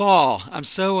Fall. I'm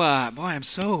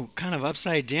so kind of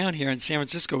upside down here in San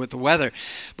Francisco with the weather.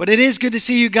 But it is good to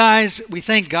see you guys. We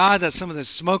thank God that some of the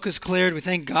smoke is cleared. We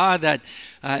thank God that,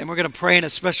 and we're going to pray in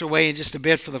a special way in just a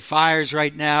bit for the fires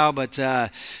right now. But I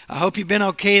hope you've been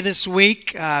okay this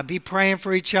week. Be praying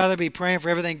for each other. Be praying for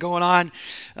everything going on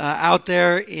out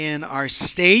there in our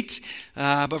state.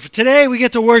 But for today, we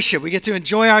get to worship. We get to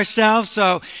enjoy ourselves.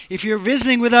 So if you're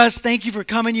visiting with us, thank you for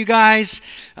coming, you guys.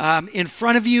 In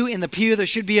front of you in the pew, there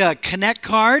should be a Connect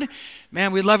card.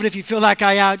 Man, we'd love it if you fill that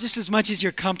guy out just as much as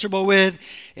you're comfortable with.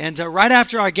 And right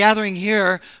after our gathering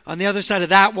here, on the other side of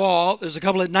that wall, there's a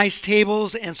couple of nice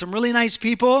tables and some really nice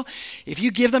people. If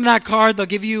you give them that card, they'll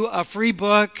give you a free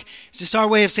book. It's just our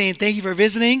way of saying thank you for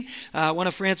visiting, one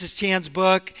of Francis Chan's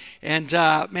book. And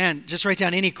man, just write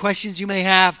down any questions you may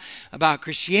have about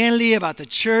Christianity, about the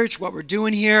church, what we're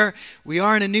doing here. We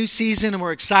are in a new season and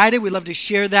we're excited. We'd love to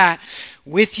share that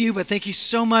with you. But thank you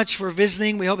so much for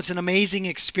visiting. We hope it's an amazing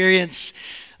experience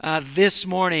this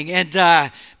morning. And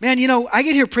man, you know, I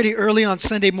get here pretty early on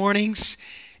Sunday mornings,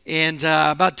 and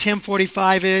about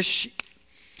 10:45-ish.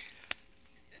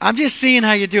 I'm just seeing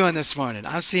how you're doing this morning.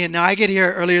 I'm seeing now. I get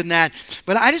here earlier than that,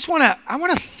 but I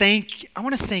want to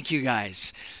thank you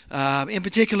guys. In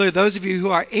particular, those of you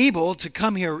who are able to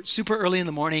come here super early in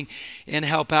the morning and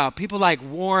help out. People like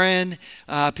Warren,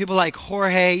 people like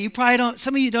Jorge. You probably don't.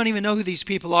 Some of you don't even know who these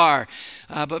people are.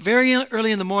 But very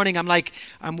early in the morning,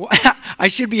 I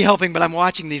should be helping, but I'm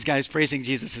watching these guys praising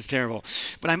Jesus. It's terrible.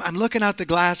 But I'm looking out the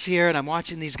glass here, and I'm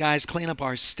watching these guys clean up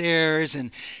our stairs, and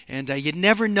you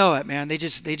never know it, man. They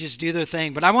just do their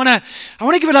thing. But I want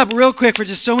to give it up real quick for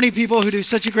just so many people who do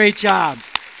such a great job.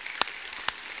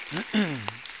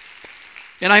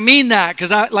 And I mean that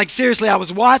because seriously, I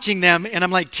was watching them and I'm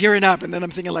like tearing up, and then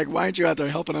I'm thinking like, why aren't you out there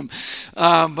helping them?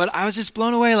 But I was just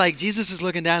blown away. Like Jesus is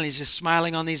looking down and he's just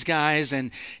smiling on these guys.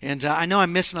 And I know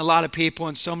I'm missing a lot of people,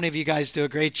 and so many of you guys do a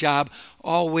great job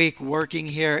all week working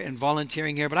here and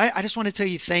volunteering here. But I just want to tell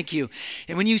you thank you.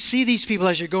 And when you see these people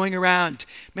as you're going around,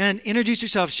 man, introduce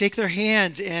yourself, shake their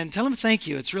hand, and tell them thank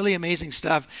you. It's really amazing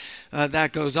stuff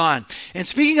that goes on. And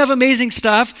speaking of amazing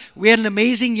stuff, we had an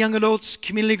amazing young adults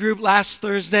community group last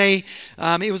Thursday.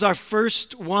 It was our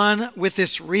first one with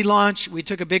this relaunch. We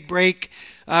took a big break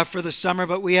for the summer,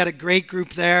 but we had a great group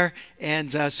there,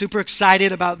 and super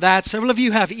excited about that. Several of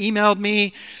you have emailed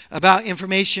me about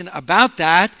information about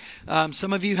that.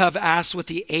 Some of you have asked what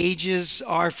the ages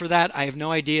are for that. I have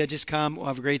no idea. Just come. We'll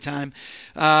have a great time.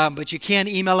 But you can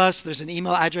email us. There's an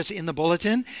email address in the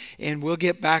bulletin, and we'll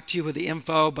get back to you with the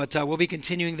info. But we'll be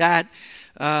continuing that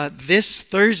this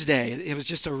Thursday. It was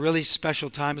just a really special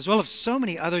time, as well as so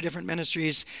many other different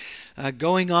ministries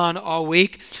going on all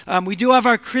week. We do have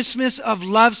our Christmas of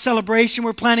Love celebration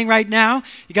we're planning right now.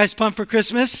 You guys pumped for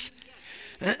Christmas?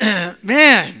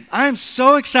 Man, I'm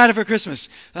so excited for Christmas.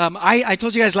 I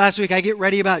told you guys last week I get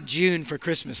ready about June for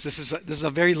Christmas. This is a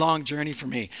very long journey for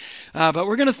me. But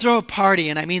we're going to throw a party,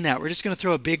 and I mean that. We're just going to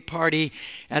throw a big party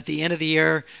at the end of the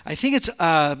year. I think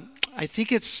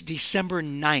it's December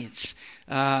 9th.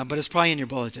 But it's probably in your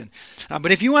bulletin.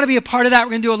 But if you want to be a part of that,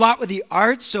 we're going to do a lot with the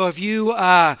arts. So if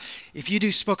you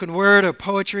do spoken word or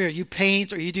poetry, or you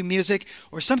paint, or you do music,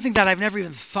 or something that I've never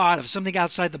even thought of, something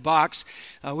outside the box,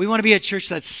 we want to be a church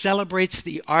that celebrates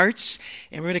the arts.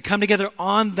 And we're going to come together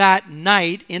on that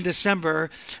night in December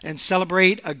and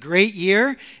celebrate a great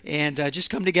year, and just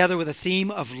come together with a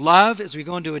theme of love as we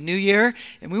go into a new year.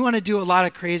 And we want to do a lot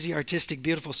of crazy, artistic,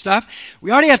 beautiful stuff.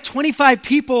 We already have 25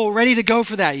 people ready to go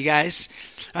for that, you guys.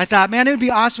 I thought, man, it would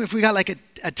be awesome if we got like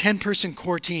a 10-person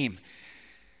core team.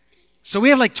 So we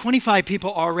have like 25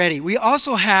 people already. We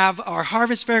also have our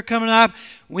harvest fair coming up.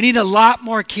 We need a lot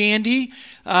more candy.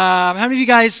 How many of you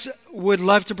guys would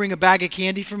love to bring a bag of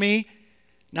candy for me?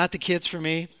 Not the kids, for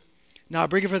me. No, I'll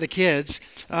bring it for the kids.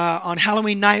 On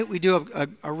Halloween night, we do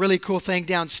a really cool thing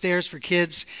downstairs for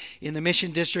kids in the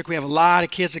Mission District. We have a lot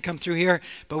of kids that come through here,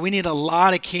 but we need a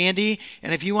lot of candy.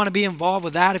 And if you want to be involved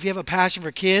with that, if you have a passion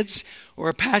for kids or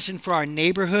a passion for our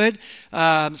neighborhood,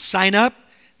 sign up.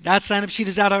 That sign-up sheet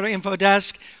is out on our info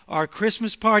desk. Our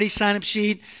Christmas party sign-up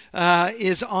sheet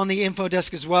is on the info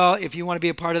desk as well if you want to be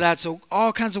a part of that. So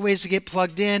all kinds of ways to get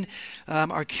plugged in.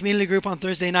 Our community group on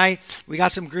Thursday night. We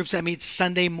got some groups that meet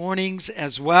Sunday mornings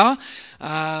as well.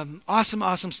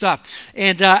 Awesome stuff.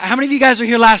 And how many of you guys were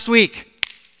here last week?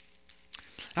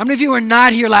 How many of you were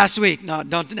not here last week? No,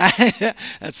 don't.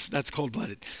 That's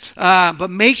cold-blooded. But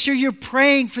make sure you're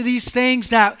praying for these things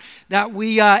that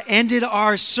we ended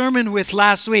our sermon with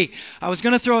last week. I was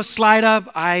going to throw a slide up.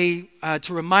 I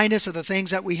to remind us of the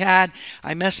things that we had.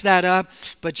 I messed that up,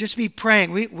 but just be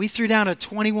praying. We threw down a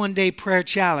 21-day prayer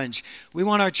challenge. We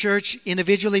want our church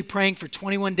individually praying for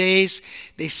 21 days.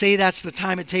 They say that's the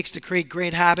time it takes to create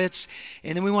great habits.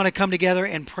 And then we want to come together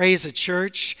and pray as a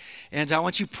church. And I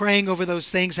want you praying over those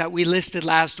things that we listed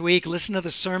last week. Listen to the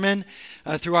sermon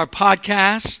through our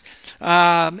podcast.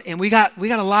 And we got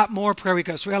a lot more prayer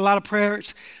requests. We got a lot of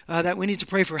prayers that we need to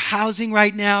pray for housing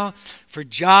right now, for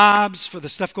jobs, for the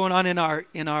stuff going on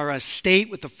in our state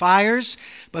with the fires.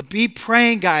 But be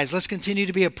praying, guys. Let's continue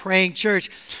to be a praying church.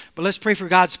 But let's pray for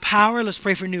God's power. Let's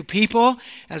pray for new people,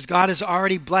 as God is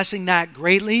already blessing that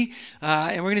greatly.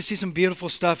 And we're going to see some beautiful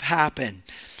stuff happen.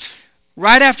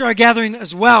 Right after our gathering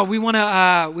as well, we want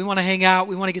to hang out.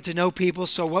 We want to get to know people.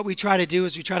 So what we try to do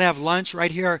is we try to have lunch right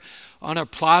here on our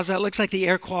plaza. It looks like the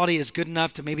air quality is good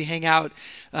enough to maybe hang out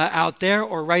out there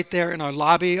or right there in our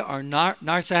lobby, our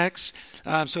narthex.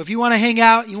 So if you want to hang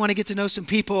out, you want to get to know some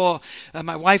people,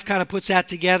 my wife kind of puts that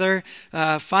together.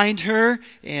 Find her,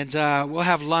 and we'll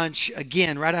have lunch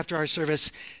again right after our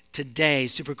service today.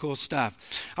 Super cool stuff.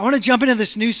 I want to jump into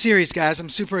this new series, guys. I'm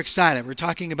super excited. We're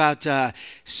talking about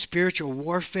spiritual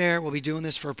warfare. We'll be doing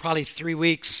this for probably 3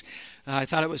 weeks. I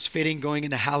thought it was fitting going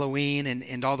into Halloween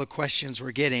and all the questions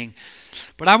we're getting.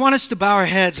 But I want us to bow our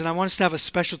heads, and I want us to have a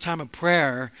special time of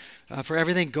prayer for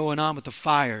everything going on with the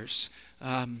fires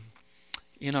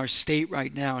in our state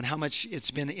right now and how much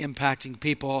it's been impacting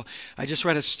people. I just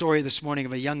read a story this morning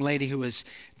of a young lady who was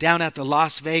down at the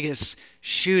Las Vegas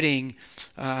shooting.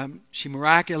 She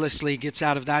miraculously gets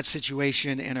out of that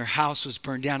situation, and her house was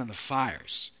burned down in the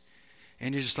fires.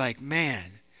 And you're just like,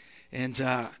 man.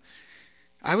 And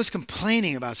I was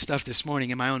complaining about stuff this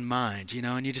morning in my own mind,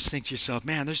 and you just think to yourself,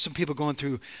 man, there's some people going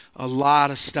through a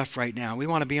lot of stuff right now. We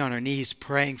want to be on our knees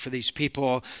praying for these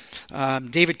people.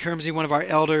 David Kermsey, one of our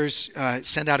elders,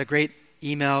 sent out a great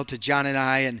email to John and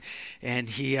I, and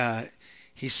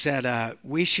he said,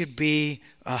 we should be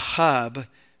a hub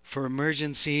for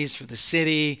emergencies for the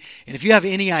city. And if you have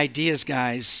any ideas,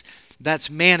 guys,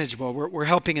 that's manageable. We're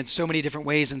helping in so many different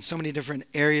ways in so many different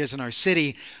areas in our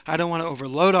city. I don't want to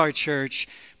overload our church,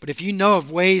 but if you know of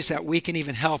ways that we can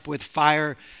even help with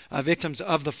fire, victims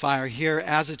of the fire here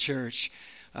as a church,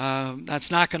 that's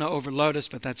not going to overload us,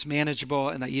 but that's manageable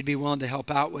and that you'd be willing to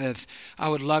help out with, I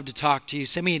would love to talk to you.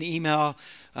 Send me an email,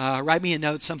 write me a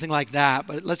note, something like that.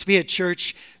 But let's be a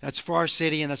church that's for our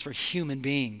city and that's for human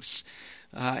beings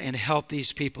and help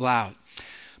these people out.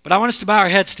 But I want us to bow our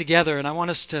heads together, and I want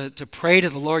us to pray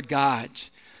to the Lord God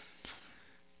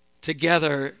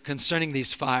together concerning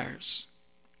these fires.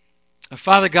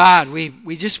 Father God,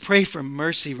 we just pray for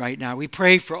mercy right now. We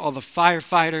pray for all the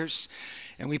firefighters,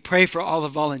 and we pray for all the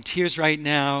volunteers right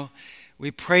now.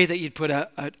 We pray that you'd put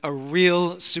a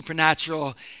real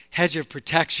supernatural hedge of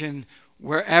protection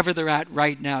wherever they're at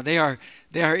right now. They are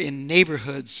in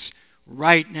neighborhoods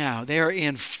right now. They are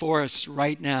in forests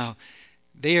right now.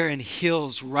 They are in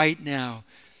hills right now,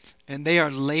 and they are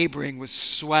laboring with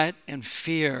sweat and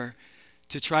fear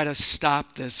to try to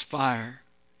stop this fire.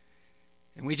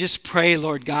 And we just pray,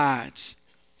 Lord God,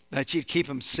 that you'd keep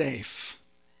them safe.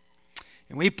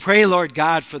 And we pray, Lord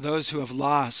God, for those who have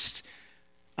lost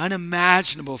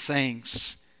unimaginable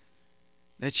things,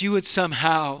 that you would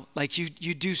somehow, like you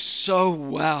do so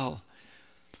well,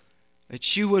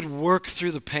 that you would work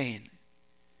through the pain,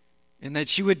 and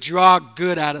that you would draw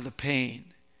good out of the pain.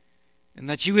 And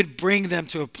that you would bring them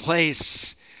to a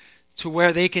place to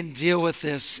where they can deal with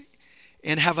this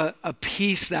and have a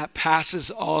peace that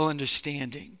passes all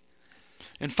understanding.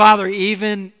 And Father,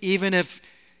 even if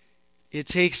it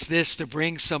takes this to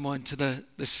bring someone to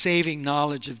the saving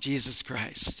knowledge of Jesus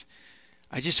Christ,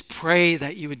 I just pray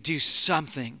that you would do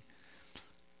something.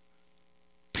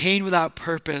 Pain without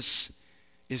purpose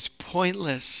is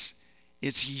pointless,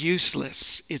 it's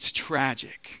useless, it's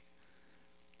tragic.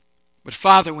 But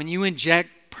Father, when you inject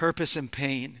purpose and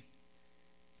pain,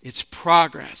 it's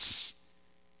progress,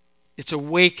 it's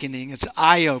awakening, it's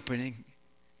eye-opening.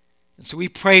 And so we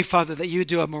pray, Father, that you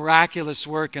do a miraculous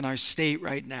work in our state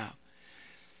right now.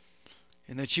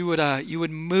 And that you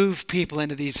would move people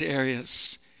into these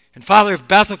areas. And Father, if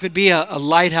Bethel could be a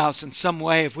lighthouse in some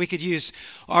way, if we could use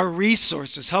our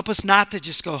resources, help us not to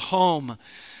just go home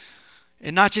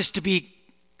and not just to be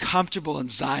comfortable in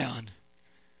Zion,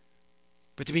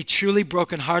 but to be truly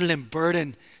brokenhearted and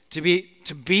burdened, to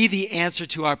be the answer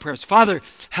to our prayers. Father,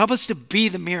 help us to be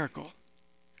the miracle.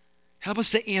 Help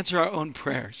us to answer our own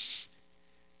prayers.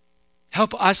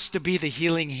 Help us to be the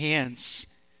healing hands.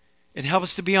 And help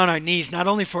us to be on our knees, not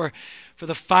only for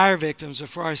the fire victims, but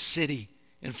for our city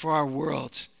and for our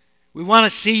world. We want to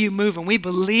see you move, and we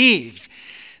believe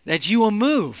that you will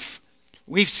move.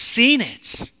 We've seen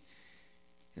it.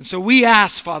 And so we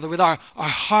ask, Father, with our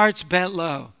hearts bent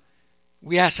low,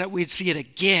 we ask that we'd see it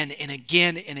again and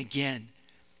again and again.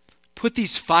 Put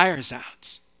these fires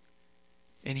out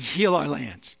and heal our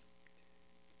land.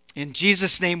 In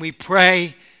Jesus' name we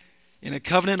pray, in a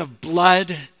covenant of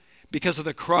blood, because of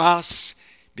the cross,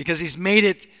 because He's made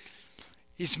it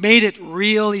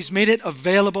real, He's made it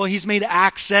available, He's made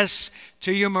access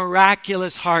to your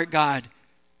miraculous heart, God.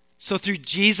 So through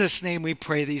Jesus' name we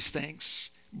pray these things.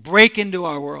 Break into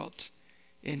our world.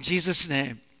 In Jesus'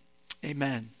 name,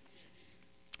 amen.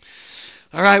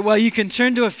 All right, well, you can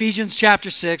turn to Ephesians chapter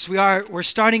 6. We're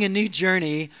starting a new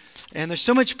journey, and there's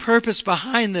so much purpose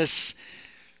behind this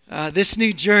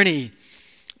new journey.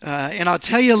 And I'll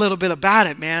tell you a little bit about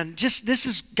it, man. This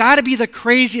has got to be the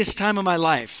craziest time of my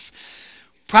life.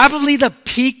 Probably the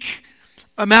peak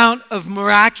amount of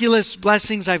miraculous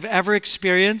blessings I've ever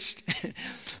experienced,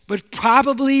 but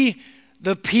probably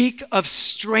the peak of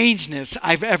strangeness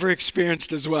I've ever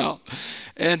experienced as well.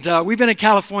 And we've been in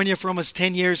California for almost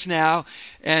 10 years now,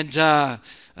 and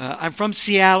I'm from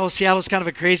Seattle. Seattle's kind of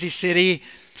a crazy city.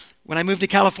 When I moved to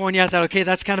California, I thought, okay,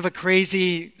 that's kind of a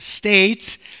crazy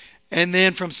state. And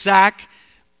then from SAC,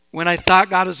 when I thought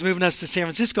God was moving us to San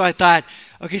Francisco, I thought,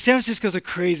 okay, San Francisco's a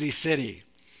crazy city.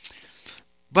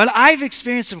 But I've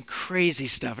experienced some crazy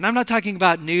stuff, and I'm not talking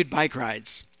about nude bike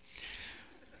rides.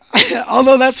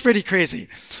 Although that's pretty crazy.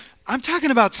 I'm talking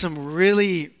about some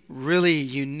really, really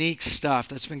unique stuff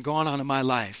that's been going on in my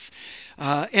life.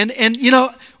 And you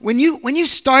know, when you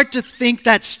start to think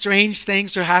that strange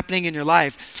things are happening in your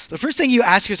life, the first thing you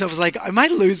ask yourself is like, am I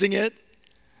losing it?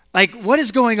 Like, what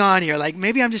is going on here? Like,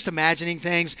 maybe I'm just imagining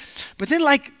things. But then,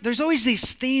 like, there's always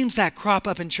these themes that crop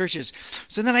up in churches.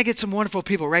 So then I get some wonderful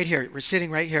people right here. We're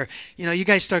sitting right here. You know, you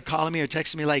guys start calling me or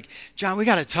texting me like, John, we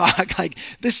got to talk. Like,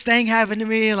 this thing happened to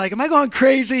me. And like, am I going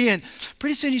crazy? And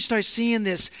pretty soon you start seeing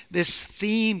this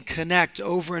theme connect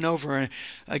over and over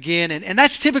again. And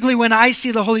that's typically when I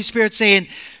see the Holy Spirit saying,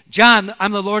 John,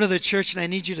 I'm the Lord of the church, and I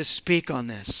need you to speak on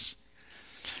this.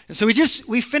 And so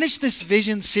we finished this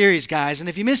vision series, guys, and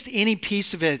if you missed any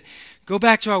piece of it, go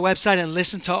back to our website and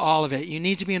listen to all of it. You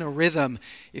need to be in a rhythm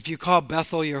if you call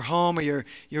Bethel your home or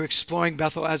you're exploring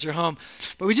Bethel as your home.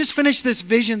 But we just finished this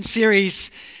vision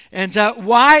series, and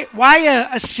why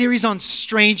a series on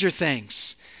stranger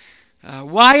things?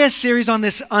 Why a series on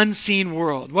this unseen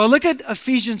world? Well, look at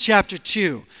Ephesians chapter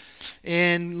 2.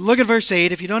 And look at verse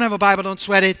 8. If you don't have a Bible, don't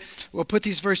sweat it. We'll put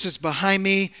these verses behind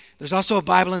me. There's also a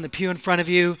Bible in the pew in front of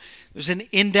you. There's an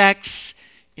index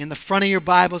in the front of your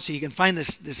Bible, so you can find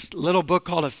this little book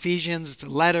called Ephesians. It's a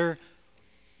letter.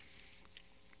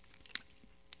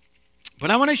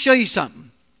 But I want to show you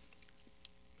something.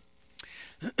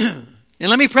 And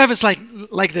let me preface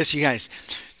like this, you guys.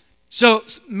 So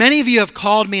many of you have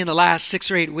called me in the last 6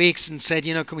 or 8 weeks and said,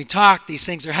 you know, can we talk? These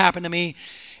things are happening to me.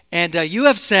 And you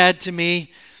have said to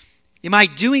me, am I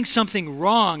doing something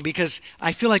wrong? Because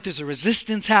I feel like there's a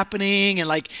resistance happening and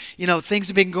like, you know, things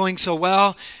have been going so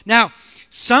well. Now,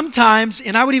 sometimes,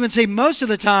 and I would even say most of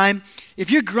the time, if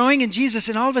you're growing in Jesus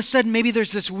and all of a sudden maybe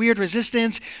there's this weird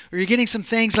resistance or you're getting some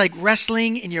things like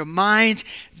wrestling in your mind,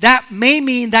 that may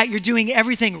mean that you're doing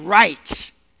everything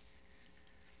right.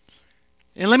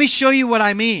 And let me show you what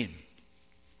I mean.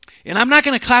 And I'm not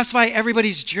going to classify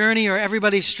everybody's journey or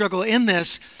everybody's struggle in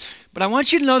this, but I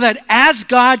want you to know that as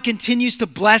God continues to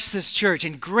bless this church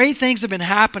and great things have been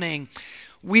happening,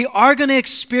 we are going to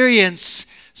experience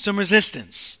some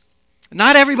resistance.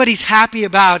 Not everybody's happy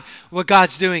about what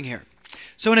God's doing here.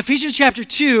 So in Ephesians chapter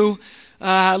 2,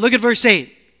 look at verse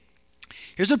 8.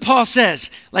 Here's what Paul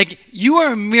says. Like, you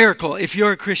are a miracle if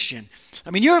you're a Christian. I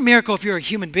mean, you're a miracle if you're a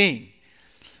human being.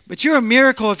 But you're a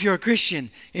miracle if you're a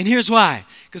Christian. And here's why.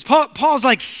 Because Paul's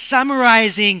like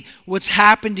summarizing what's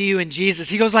happened to you in Jesus.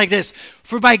 He goes like this.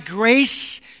 For by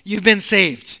grace you've been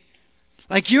saved.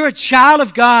 Like, you're a child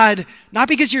of God, not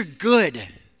because you're good.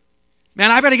 Man,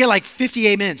 I better get like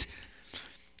 50 amens.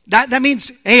 That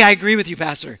means, hey, I agree with you,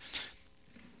 Pastor.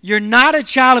 You're not a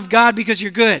child of God because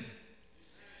you're good.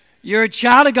 You're a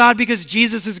child of God because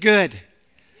Jesus is good.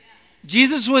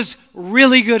 Jesus was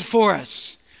really good for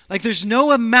us. Like, there's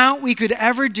no amount we could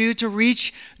ever do to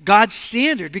reach God's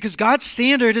standard, because God's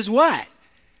standard is what?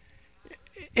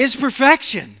 Is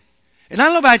perfection. And I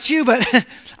don't know about you, but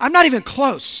I'm not even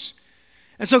close.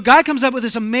 And so God comes up with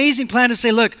this amazing plan to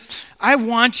say, look, I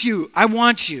want you. I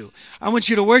want you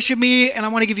to worship me, and I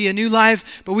want to give you a new life,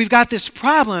 but we've got this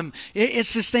problem.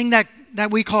 It's this thing that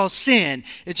we call sin.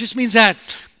 It just means that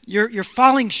you're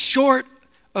falling short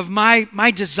of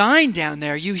my design down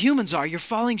there. You humans are. You're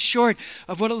falling short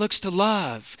of what it looks to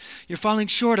love. You're falling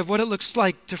short of what it looks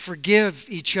like to forgive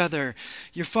each other.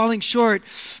 You're falling short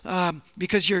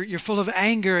because you're full of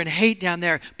anger and hate down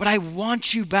there. But I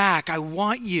want you back. I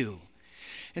want you.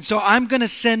 And so I'm going to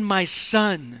send my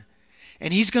son,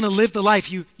 and he's going to live the life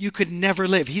you could never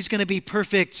live. He's going to be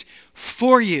perfect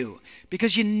for you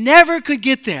because you never could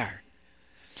get there.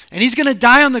 And he's going to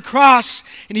die on the cross,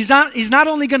 and he's not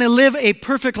only going to live a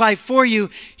perfect life for you,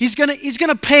 he's going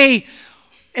to pay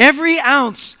every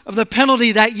ounce of the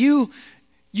penalty that you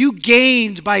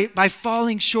gained by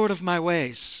falling short of my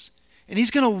ways. And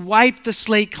he's going to wipe the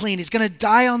slate clean. He's going to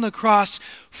die on the cross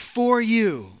for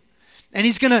you. And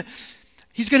he's going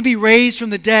to be raised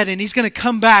from the dead, and he's going to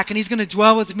come back, and he's going to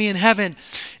dwell with me in heaven.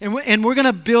 And we're going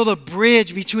to build a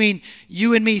bridge between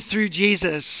you and me through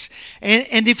Jesus.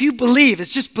 And if you believe,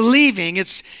 it's just believing.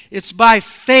 It's by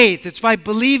faith. It's by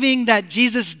believing that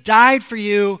Jesus died for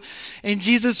you and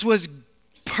Jesus was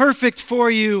perfect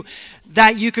for you,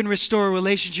 that you can restore a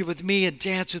relationship with me and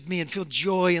dance with me and feel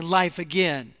joy in life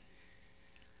again.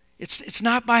 It's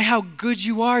not by how good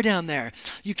you are down there.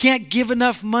 You can't give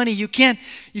enough money. You can't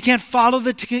follow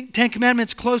the Ten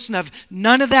Commandments close enough.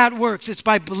 None of that works. It's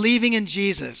by believing in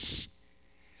Jesus.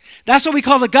 That's what we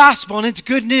call the gospel, and it's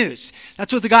good news.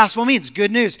 That's what the gospel means,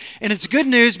 good news. And it's good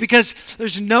news because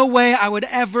there's no way I would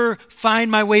ever find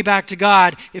my way back to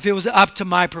God if it was up to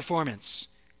my performance.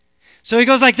 So he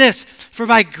goes like this: for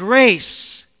by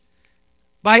grace,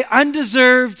 by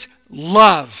undeserved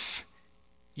love,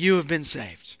 you have been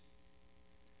saved.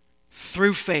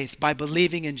 Through faith, by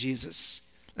believing in Jesus.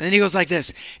 And then he goes like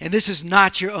this: and this is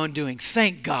not your own doing.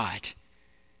 Thank God.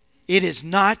 It is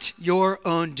not your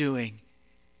own doing.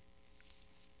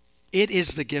 It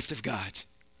is the gift of God.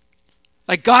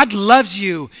 Like, God loves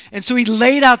you, and so he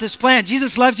laid out this plan.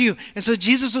 Jesus loves you, and so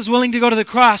Jesus was willing to go to the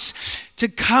cross to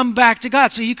come back to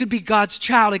God so you could be God's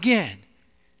child again.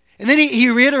 And then he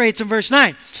reiterates in verse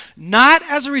 9, not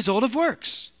as a result of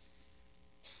works.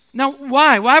 Now,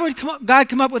 why? Why would God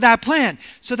come up with that plan?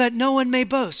 So that no one may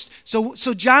boast.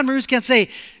 So John Marus can't say,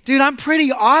 dude, I'm pretty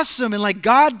awesome, and like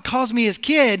God calls me his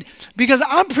kid because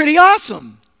I'm pretty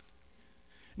awesome.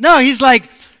 No,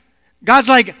 God's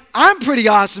like, I'm pretty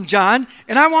awesome, John,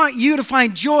 and I want you to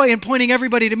find joy in pointing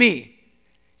everybody to me.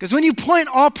 Because when you point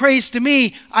all praise to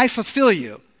me, I fulfill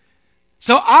you.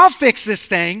 So I'll fix this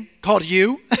thing called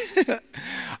you.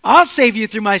 I'll save you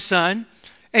through my son.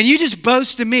 And you just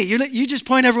boast to me. You just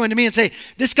point everyone to me and say,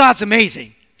 this God's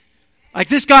amazing. Like,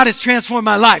 this God has transformed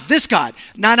my life. This God.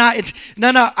 No,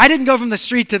 I didn't go from the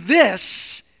street to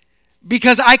this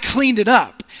because I cleaned it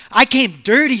up. I came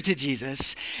dirty to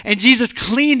Jesus, and Jesus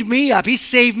cleaned me up. He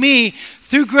saved me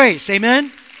through grace.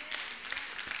 Amen?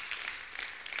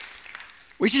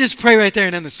 We should just pray right there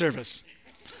and end the service.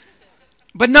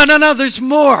 But no, there's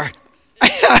more.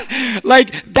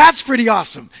 Like, that's pretty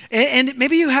awesome. And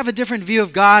maybe you have a different view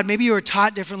of God. Maybe you were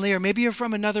taught differently, or maybe you're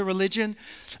from another religion.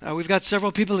 We've got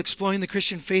several people exploring the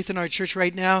Christian faith in our church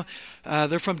right now.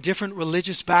 They're from different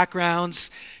religious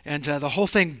backgrounds, and the whole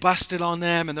thing busted on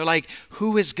them. And they're like,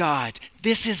 who is God?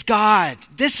 This is God.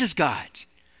 This is God.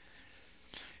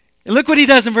 And look what he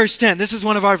does in verse 10. This is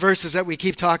one of our verses that we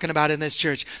keep talking about in this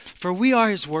church. For we are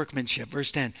his workmanship.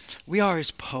 Verse 10. We are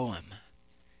his poem.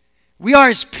 We are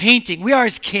his painting. We are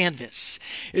his canvas.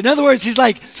 In other words, he's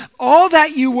like, all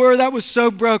that you were that was so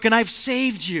broken, I've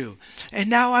saved you. And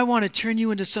now I want to turn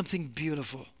you into something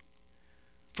beautiful.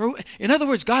 In other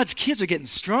words, God's kids are getting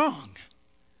strong.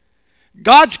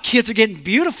 God's kids are getting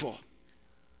beautiful.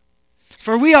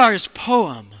 For we are his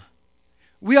poem.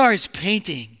 We are his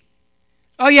painting.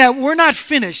 Oh yeah, we're not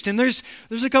finished. And there's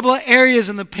a couple of areas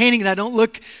in the painting that don't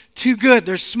look too good.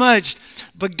 They're smudged.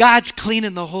 But God's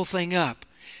cleaning the whole thing up.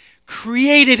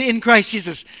 Created in Christ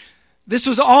Jesus. This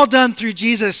was all done through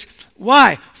Jesus.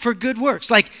 Why? For good works.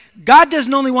 Like, God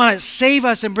doesn't only want to save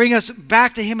us and bring us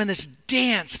back to him in this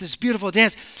dance, this beautiful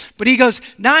dance, but he goes,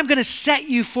 now I'm going to set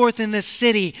you forth in this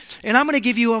city, and I'm going to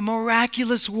give you a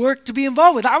miraculous work to be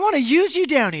involved with. I want to use you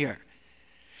down here.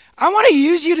 I want to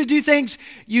use you to do things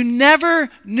you never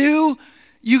knew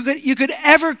you could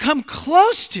ever come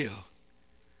close to.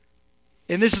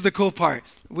 And this is the cool part,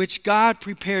 which God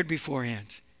prepared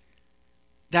beforehand,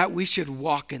 that we should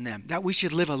walk in them, that we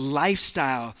should live a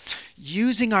lifestyle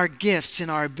using our gifts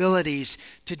and our abilities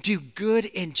to do good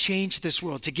and change this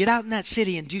world, to get out in that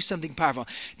city and do something powerful.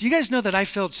 Do you guys know that I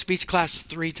failed speech class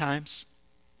 3 times?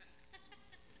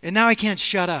 And now I can't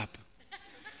shut up.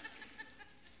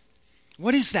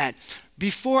 What is that?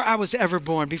 Before I was ever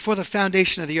born, before the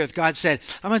foundation of the earth, God said,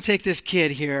 I'm going to take this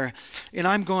kid here,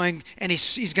 and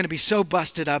he's going to be so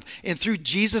busted up, and through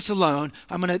Jesus alone,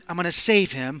 I'm going to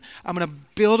save him. I'm going to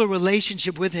build a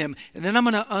relationship with him, and then I'm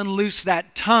going to unloose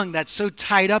that tongue that's so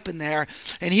tied up in there,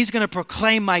 and he's going to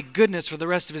proclaim my goodness for the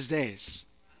rest of his days.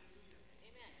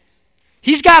 Amen.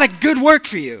 He's got a good work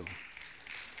for you.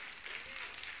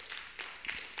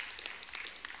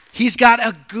 He's got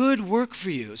a good work for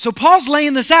you. So Paul's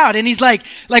laying this out, and he's like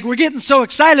we're getting so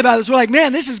excited about this. We're like,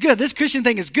 man, this is good. This Christian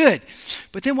thing is good.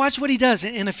 But then watch what he does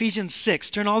in Ephesians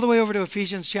 6. Turn all the way over to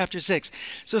Ephesians chapter 6.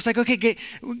 So it's like, okay,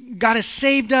 God has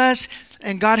saved us,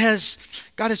 and God has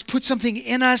put something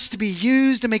in us to be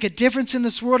used to make a difference in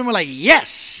this world. And we're like,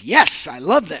 yes, I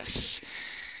love this.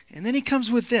 And then he comes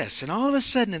with this, and all of a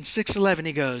sudden in 6:11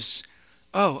 he goes,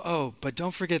 oh, but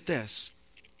don't forget this.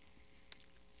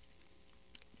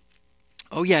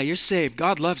 Oh yeah, you're saved.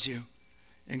 God loves you.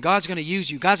 And God's going to use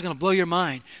you. God's going to blow your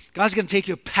mind. God's going to take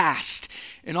your past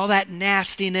and all that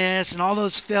nastiness and all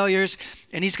those failures,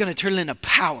 and he's going to turn it into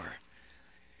power.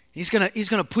 He's going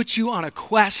to put you on a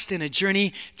quest and a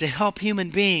journey to help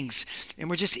human beings. And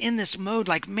we're just in this mode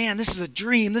like, man, this is a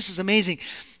dream. This is amazing.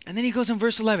 And then he goes in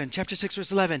verse 11, chapter 6,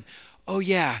 verse 11. Oh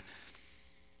yeah,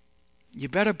 you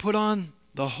better put on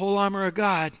the whole armor of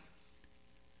God.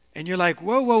 And you're like,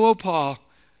 whoa, Paul.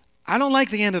 I don't like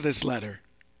the end of this letter.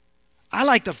 I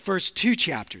like the first 2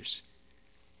 chapters.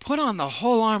 Put on the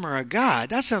whole armor of God.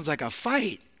 That sounds like a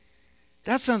fight.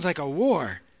 That sounds like a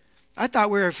war. I thought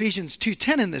we were Ephesians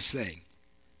 2:10 in this thing.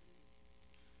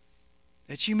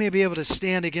 That you may be able to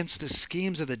stand against the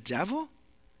schemes of the devil?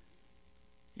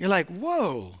 You're like,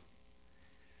 whoa.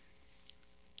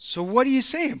 So what are you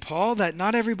saying, Paul? That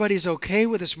not everybody's okay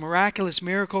with this miraculous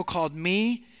miracle called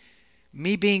me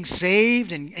being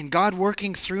saved and God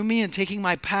working through me and taking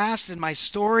my past and my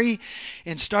story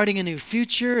and starting a new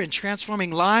future and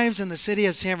transforming lives in the city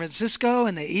of San Francisco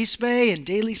and the East Bay and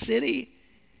Daly City?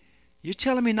 You're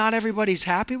telling me not everybody's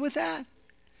happy with that?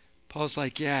 Paul's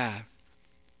like, yeah,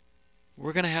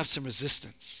 we're going to have some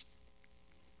resistance.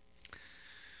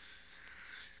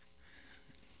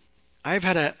 I've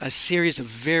had a series of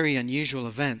very unusual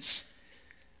events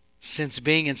since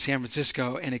being in San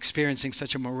Francisco and experiencing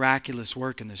such a miraculous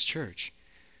work in this church.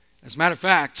 As a matter of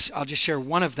fact, I'll just share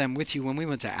one of them with you. When we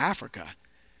went to Africa,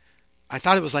 I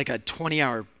thought it was like a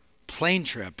 20-hour plane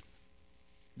trip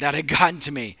that had gotten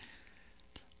to me.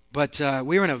 But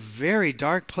we were in a very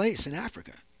dark place in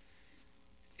Africa.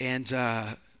 And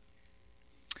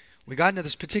we got into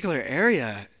this particular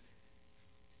area,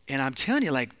 and I'm telling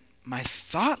you, like, my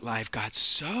thought life got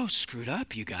so screwed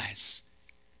up, you guys.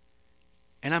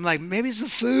 And I'm like, maybe it's the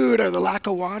food or the lack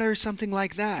of water or something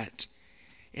like that.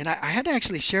 And I had to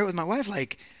actually share it with my wife,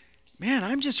 like, man,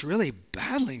 I'm just really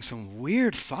battling some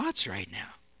weird thoughts right now.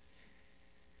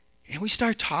 And we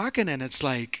start talking, and it's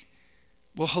like,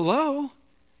 well, hello.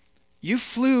 You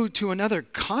flew to another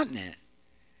continent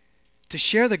to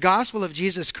share the gospel of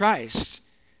Jesus Christ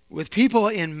with people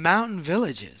in mountain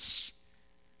villages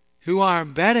who are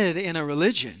embedded in a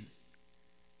religion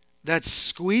that's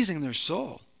squeezing their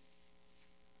soul.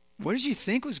 What did you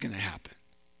think was going to happen?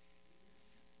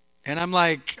 And I'm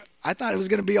like, I thought it was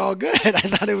going to be all good. I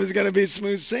thought it was going to be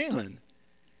smooth sailing.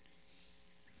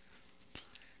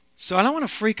 So I don't want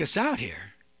to freak us out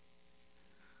here.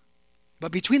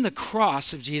 But between the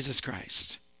cross of Jesus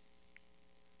Christ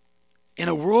in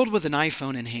a world with an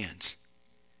iPhone in hand,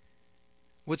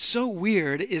 what's so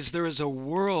weird is there is a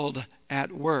world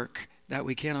at work that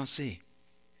we cannot see.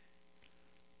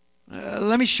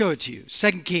 Let me show it to you.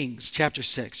 2 Kings chapter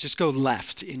 6. Just go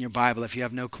left in your Bible if you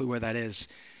have no clue where that is.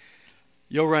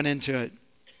 You'll run into it.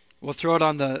 We'll throw it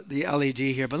on the LED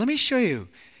here. But let me show you.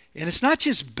 And it's not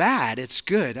just bad, it's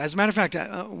good. As a matter of fact,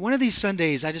 one of these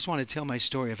Sundays, I just want to tell my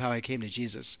story of how I came to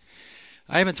Jesus.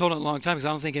 I haven't told it in a long time because I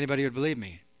don't think anybody would believe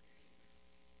me.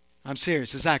 I'm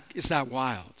serious. It's that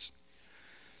wild.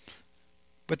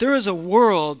 But there is a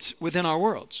world within our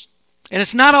worlds. And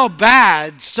it's not all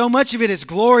bad. So much of it is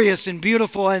glorious and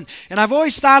beautiful. And I've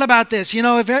always thought about this. You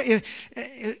know, if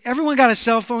everyone got a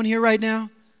cell phone here right now,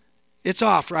 it's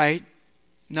off, right?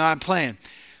 No, I'm playing.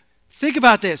 Think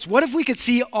about this. What if we could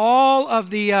see all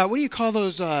of the, what do you call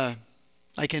those,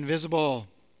 like invisible,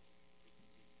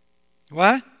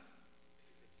 what?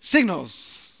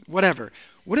 Signals, whatever.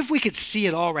 What if we could see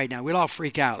it all right now? We'd all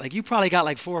freak out. Like you probably got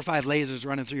like 4 or 5 lasers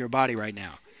running through your body right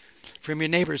now. From your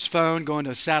neighbor's phone going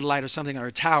to a satellite or something or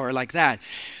a tower like that.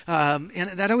 And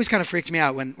that always kind of freaked me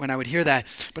out when I would hear that.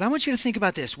 But I want you to think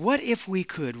about this. What if we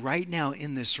could, right now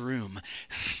in this room,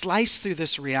 slice through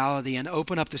this reality and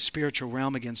open up the spiritual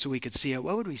realm again so we could see it?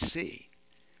 What would we see?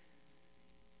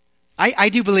 I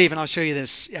do believe, and I'll show you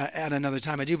this at another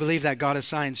time, I do believe that God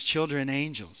assigns children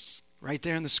angels right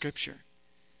there in the scripture.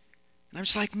 And I'm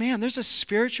just like, man, there's a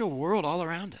spiritual world all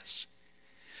around us.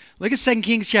 Look at 2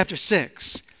 Kings chapter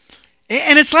 6.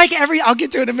 And it's like I'll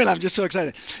get to it in a minute, I'm just so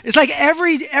excited. It's like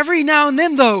every now and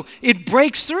then, though, it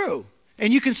breaks through,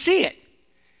 and you can see it.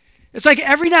 It's like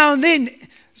every now and then,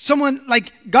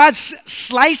 God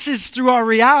slices through our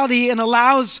reality and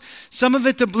allows some of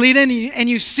it to bleed in, and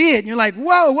you see it, and you're like,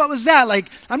 whoa, what was that? Like,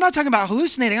 I'm not talking about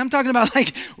hallucinating. I'm talking about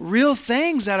like real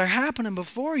things that are happening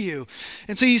before you.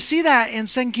 And so you see that in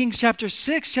 2 Kings chapter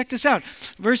 6. Check this out.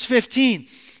 Verse 15.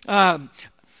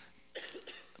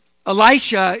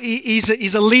 Elisha, he's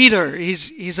a leader.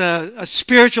 He's a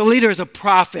spiritual leader, he's a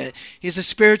prophet. He's a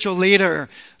spiritual leader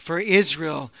for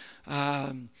Israel.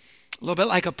 A little bit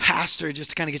like a pastor, just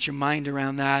to kind of get your mind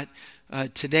around that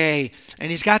today.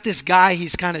 And he's got this guy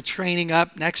he's kind of training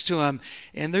up next to him.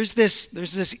 And there's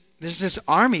this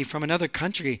army from another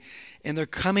country, and they're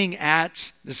coming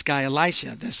at this guy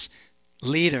Elisha, this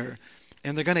leader,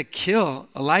 and they're going to kill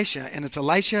Elisha. And it's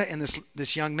Elisha and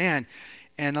this young man.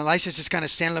 And Elisha's just kind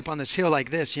of standing up on this hill like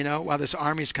this, while this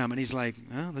army's coming. He's like,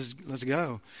 well, let's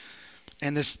go.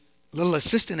 And this little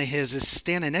assistant of his is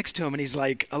standing next to him, and he's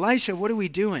like, Elisha, what are we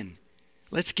doing?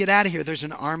 Let's get out of here. There's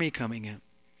an army coming in.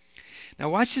 Now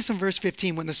watch this in verse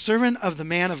 15. When the servant of the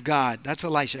man of God, that's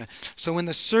Elisha. So when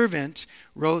the servant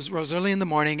rose early in the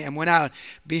morning and went out,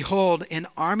 behold, an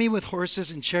army with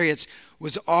horses and chariots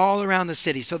was all around the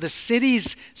city. So the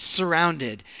city's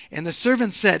surrounded. And the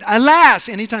servant said, alas,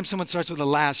 anytime someone starts with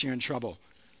alas, you're in trouble.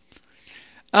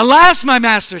 Alas, my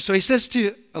master. So he says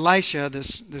to Elisha,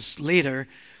 this leader,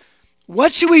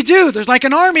 what should we do? There's like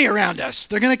an army around us.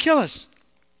 They're going to kill us.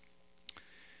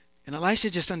 And Elisha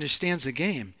just understands the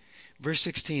game. Verse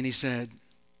 16, he said,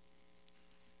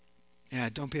 yeah,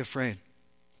 don't be afraid.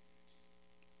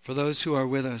 For those who are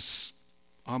with us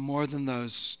are more than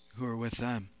those who are with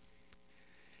them.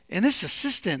 And this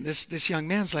assistant, this young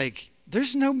man's like,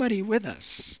 there's nobody with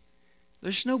us.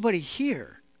 There's nobody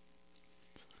here.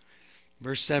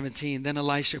 Verse 17, then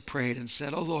Elisha prayed and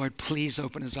said, oh Lord, please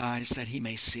open his eyes that he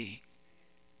may see.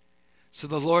 So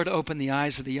the Lord opened the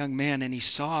eyes of the young man, and he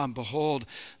saw, and behold,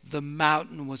 the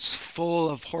mountain was full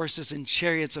of horses and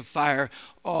chariots of fire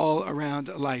all around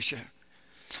Elisha.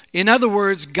 In other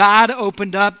words, God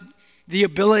opened up the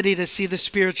ability to see the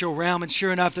spiritual realm, and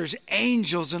sure enough, there's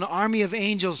angels, an army of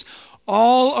angels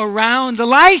all around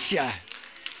Elisha.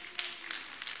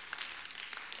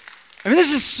 I mean,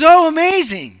 this is so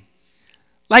amazing.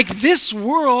 Like, this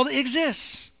world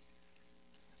exists.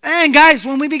 And guys,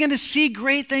 when we begin to see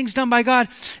great things done by God,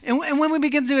 and when we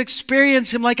begin to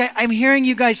experience him, like I'm hearing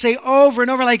you guys say over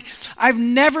and over, like, I've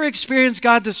never experienced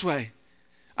God this way.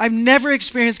 I've never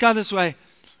experienced God this way.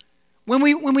 When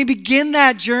we begin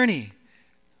that journey,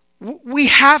 we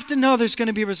have to know there's going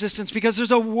to be resistance, because there's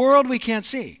a world we can't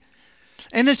see.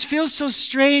 And this feels so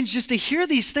strange just to hear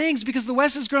these things, because the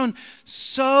West has grown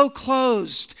so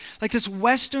closed. Like, this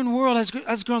Western world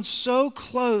has grown so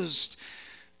closed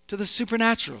to the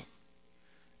supernatural.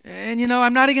 And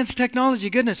I'm not against technology,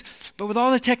 goodness, but with all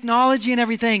the technology and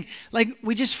everything, like,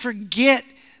 we just forget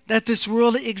that this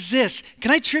world exists.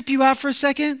 Can I trip you out for a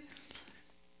second?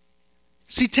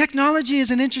 See, technology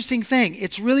is an interesting thing.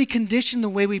 It's really conditioned the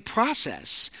way we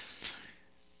process.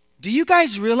 Do you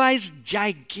guys realize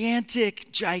gigantic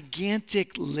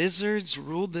lizards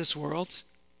ruled this world?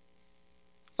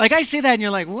 Like, I say that and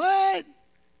you're like, what?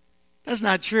 That's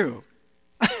not true.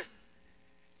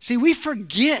 See, we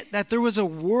forget that there was a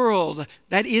world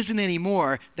that isn't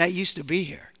anymore that used to be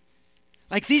here.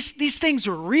 Like, these things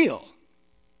are real.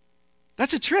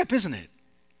 That's a trip, isn't it?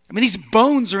 I mean, these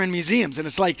bones are in museums, and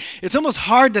it's almost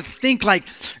hard to think, like,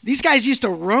 these guys used to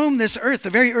roam this earth, the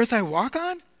very earth I walk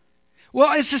on?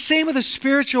 Well, it's the same with the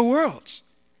spiritual worlds.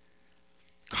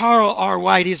 Carl R.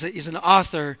 White, he's an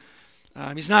author.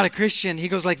 He's not a Christian. He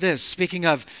goes like this, speaking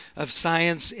of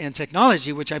science and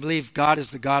technology, which I believe God is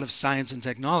the God of science and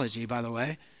technology, by the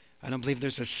way. I don't believe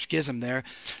there's a schism there.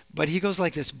 But he goes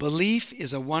like this: belief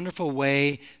is a wonderful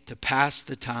way to pass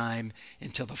the time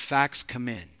until the facts come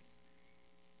in.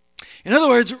 In other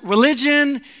words,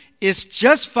 religion is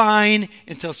just fine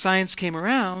until science came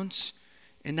around,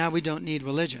 and now we don't need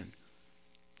religion.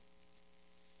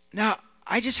 Now,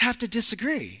 I just have to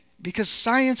disagree, because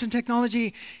science and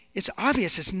technology, it's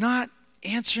obvious it's not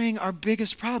answering our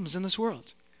biggest problems in this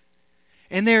world.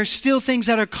 And there are still things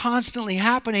that are constantly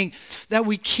happening that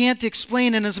we can't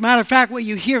explain. And as a matter of fact, what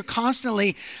you hear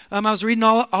constantly, I was reading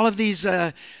all of these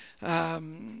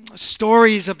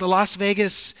stories of the Las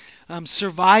Vegas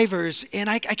survivors, and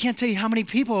I can't tell you how many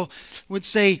people would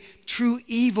say true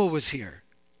evil was here.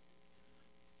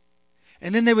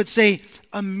 And then they would say,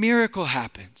 a miracle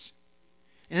happens.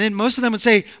 And then most of them would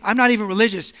say, I'm not even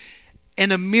religious.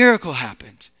 And a miracle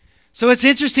happened. So it's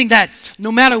interesting that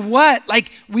no matter what,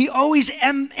 like we always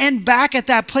end back at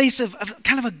that place of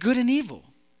kind of a good and evil.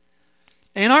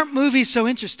 And aren't movies so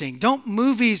interesting? Don't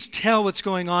movies tell what's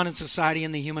going on in society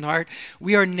and the human heart?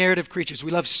 We are narrative creatures.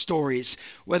 We love stories.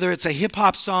 Whether it's a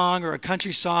hip-hop song or a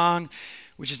country song,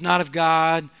 which is not of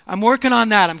God. I'm working on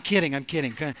that. I'm kidding.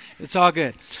 It's all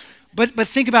good. But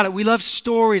think about it. We love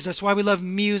stories. That's why we love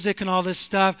music and all this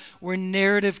stuff. We're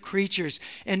narrative creatures.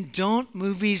 And don't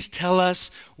movies tell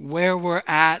us where we're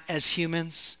at as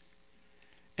humans?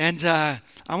 And I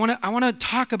want to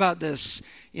talk about this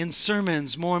in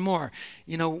sermons more and more.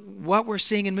 You know, what we're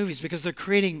seeing in movies, because they're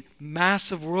creating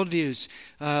massive worldviews.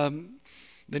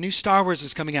 The new Star Wars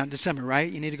is coming out in December,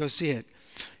 right? You need to go see it.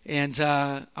 And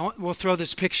we'll throw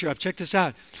this picture up. Check this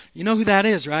out. You know who that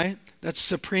is, right? That's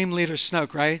Supreme Leader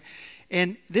Snoke, right?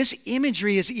 And this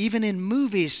imagery is even in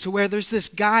movies, to where there's this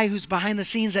guy who's behind the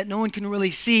scenes that no one can really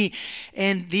see.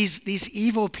 And these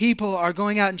evil people are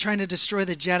going out and trying to destroy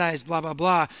the Jedis, blah, blah,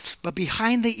 blah. But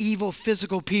behind the evil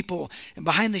physical people and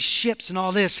behind the ships and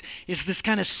all this is this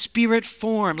kind of spirit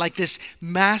form, like this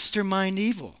mastermind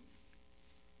evil.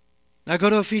 Now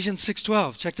go to Ephesians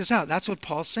 6:12. Check this out. That's what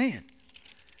Paul's saying.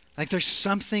 Like there's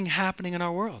something happening in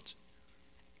our world.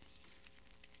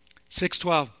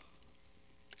 6:12.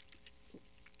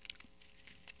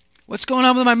 What's going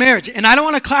on with my marriage? And I don't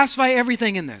want to classify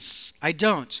everything in this. I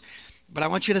don't. But I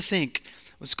want you to think.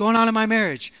 What's going on in my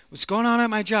marriage? What's going on at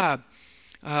my job?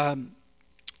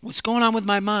 What's going on with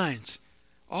my mind?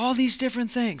 All these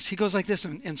different things. He goes like this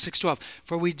in 6:12.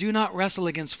 For we do not wrestle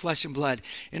against flesh and blood.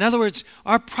 In other words,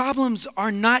 our problems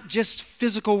are not just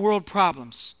physical world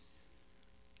problems.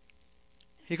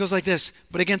 He goes like this,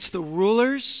 but against the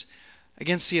rulers,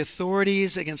 against the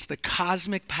authorities, against the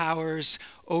cosmic powers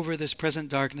over this present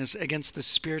darkness, against the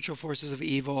spiritual forces of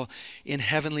evil in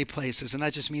heavenly places. And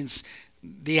that just means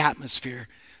the atmosphere.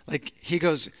 Like he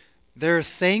goes, there are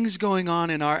things going on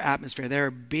in our atmosphere. There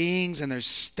are beings and there's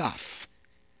stuff.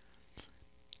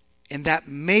 And it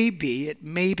may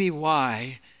be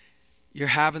why you're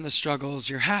having the struggles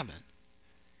you're having.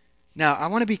 Now, I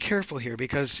want to be careful here,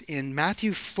 because in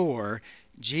Matthew 4,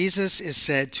 Jesus is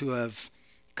said to have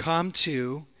come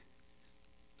to,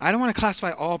 I don't want to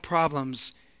classify all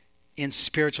problems in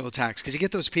spiritual attacks, because you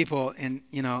get those people, and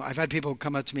you know, I've had people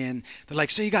come up to me and they're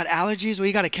like, so you got allergies? Well,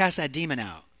 you got to cast that demon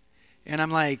out. And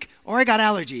I'm like, or I got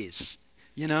allergies,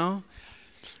 you know?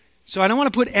 So I don't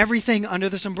want to put everything under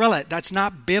this umbrella. That's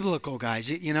not biblical, guys.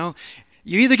 You know,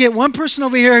 you either get one person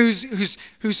over here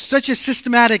who's such a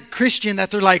systematic Christian that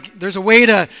they're like, there's a way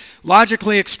to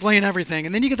logically explain everything.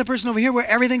 And then you get the person over here where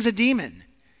everything's a demon.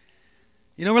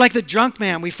 You know, we're like the drunk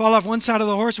man. We fall off one side of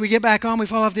the horse, we get back on, we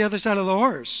fall off the other side of the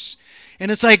horse. And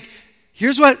it's like,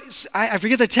 here's what, I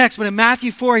forget the text, but in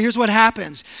Matthew 4, here's what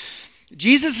happens.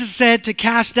 Jesus is said to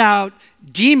cast out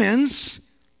demons.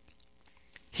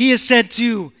 He is said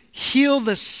to heal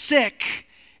the sick.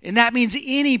 And that means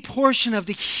any portion of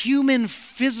the human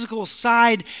physical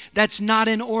side that's not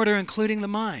in order, including the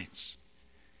minds.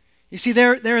 You see,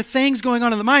 there are things going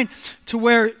on in the mind to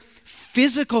where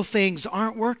physical things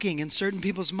aren't working in certain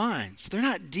people's minds. They're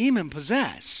not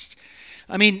demon-possessed.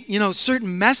 I mean, you know,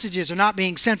 certain messages are not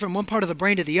being sent from one part of the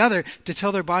brain to the other to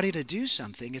tell their body to do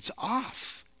something. It's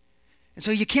off. And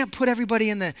so you can't put everybody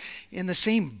in the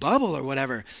same bubble or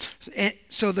whatever. And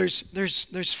so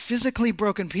there's physically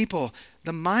broken people.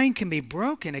 The mind can be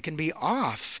broken. It can be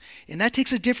off. And that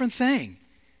takes a different thing.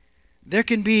 There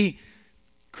can be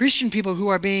Christian people who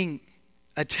are being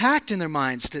attacked in their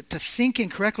minds to think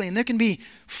incorrectly, and there can be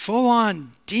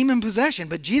full-on demon possession.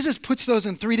 But Jesus puts those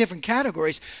in 3 different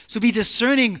categories. So be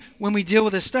discerning when we deal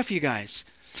with this stuff, you guys.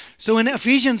 So in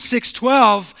Ephesians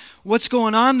 6:12, what's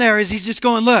going on there is he's just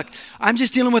going, look, I'm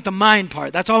just dealing with the mind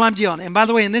part. That's all I'm dealing. And by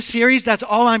the way, in this series, that's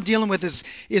all I'm dealing with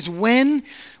is when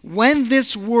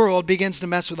this world begins to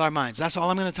mess with our minds. That's all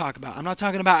I'm going to talk about. I'm not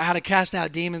talking about how to cast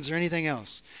out demons or anything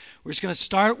else. We're just going to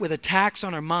start with attacks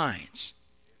on our minds.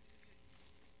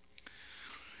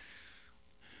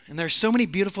 And there's so many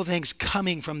beautiful things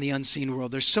coming from the unseen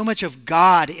world. There's so much of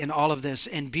God in all of this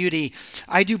and beauty.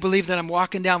 I do believe that I'm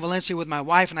walking down Valencia with my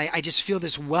wife, and I just feel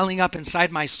this welling up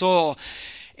inside my soul.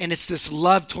 And it's this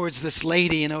love towards this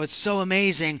lady, you know, it's so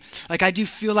amazing. Like I do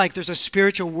feel like there's a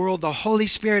spiritual world, the Holy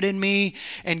Spirit in me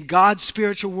and God's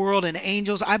spiritual world and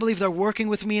angels. I believe they're working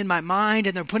with me in my mind,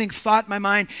 and they're putting thought in my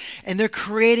mind, and they're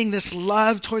creating this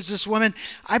love towards this woman.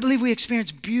 I believe we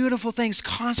experience beautiful things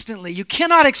constantly. You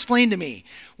cannot explain to me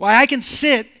why I can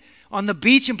sit on the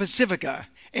beach in Pacifica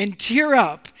and tear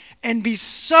up and be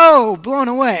so blown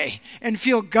away and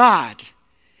feel God.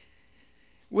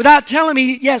 Without telling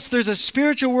me, yes, there's a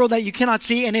spiritual world that you cannot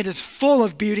see, and it is full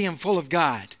of beauty and full of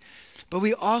God. But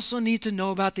we also need to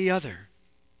know about the other.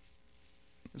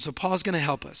 And so Paul's going to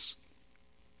help us.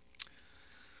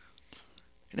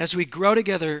 And as we grow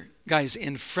together, guys,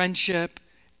 in friendship,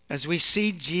 as we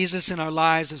see Jesus in our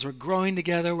lives, as we're growing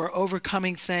together, we're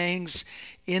overcoming things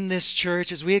in this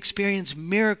church, as we experience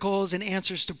miracles and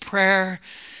answers to prayer,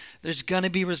 there's going to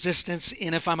be resistance.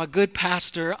 And if I'm a good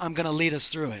pastor, I'm going to lead us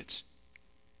through it.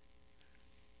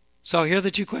 So here are the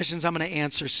two questions I'm going to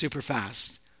answer super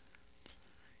fast.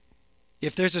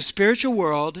 If there's a spiritual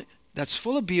world that's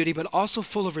full of beauty but also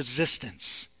full of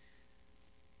resistance,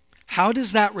 how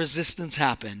does that resistance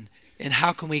happen and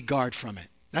how can we guard from it?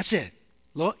 That's it.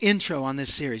 A little intro on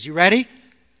this series. You ready?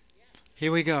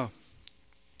 Here we go.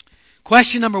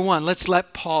 Question number one. Let's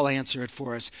let Paul answer it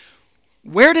for us.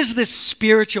 Where does this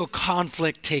spiritual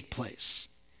conflict take place?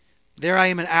 There I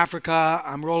am in Africa.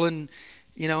 I'm rolling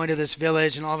into this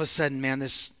village, and all of a sudden, man,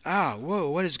 whoa,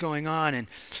 what is going on? And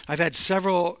I've had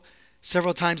several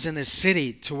times in this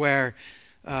city to where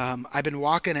I've been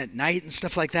walking at night and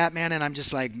stuff like that, man, and I'm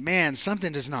just like, man,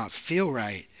 something does not feel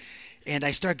right. And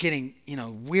I start getting,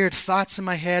 weird thoughts in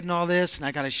my head and all this, and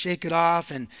I got to shake it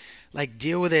off and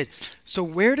deal with it. So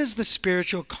where does the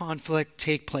spiritual conflict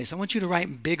take place? I want you to write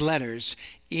in big letters,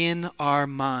 in our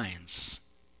minds.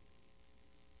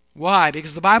 Why?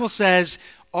 Because the Bible says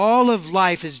all of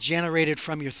life is generated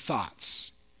from your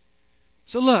thoughts.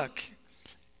 So look,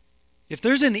 if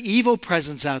there's an evil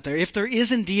presence out there, if there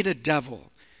is indeed a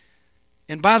devil,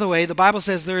 and by the way, the Bible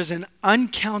says there is an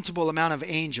uncountable amount of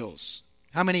angels.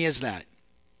 How many is that?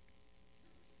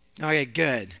 Okay,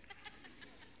 good.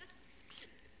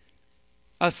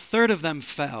 A third of them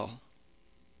fell.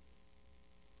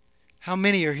 How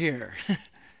many are here?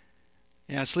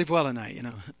 Yeah, sleep well at night,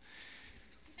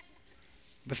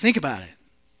 But think about it.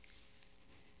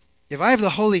 If I have the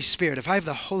Holy Spirit, if I have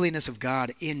the holiness of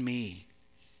God in me,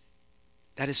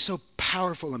 that is so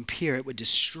powerful and pure, it would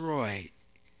destroy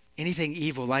anything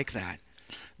evil like that.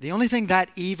 The only thing that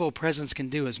evil presence can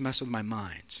do is mess with my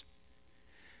mind.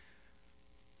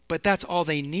 But that's all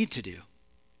they need to do,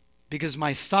 because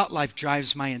my thought life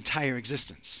drives my entire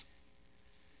existence.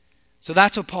 So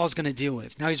that's what Paul's going to deal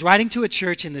with. Now he's writing to a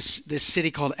church in this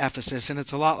city called Ephesus, and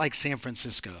it's a lot like San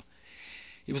Francisco.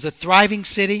 It was a thriving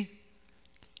city.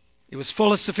 It was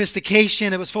full of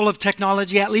sophistication. It was full of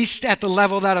technology, at least at the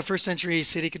level that a first century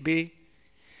city could be.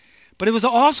 But it was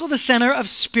also the center of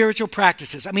spiritual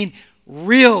practices. I mean,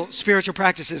 real spiritual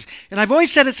practices. And I've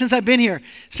always said it since I've been here.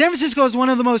 San Francisco is one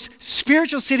of the most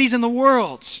spiritual cities in the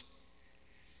world.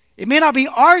 It may not be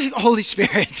our Holy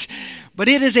Spirit, but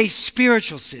it is a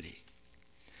spiritual city.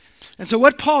 And so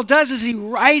what Paul does is he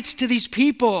writes to these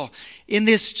people in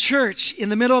this church in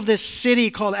the middle of this city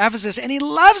called Ephesus, and he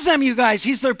loves them, you guys.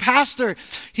 He's their pastor.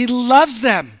 He loves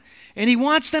them, and he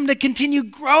wants them to continue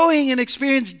growing and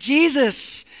experience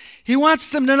Jesus. He wants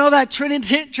them to know that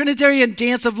Trinitarian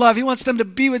dance of love. He wants them to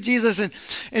be with Jesus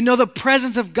and know the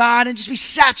presence of God and just be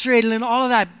saturated in all of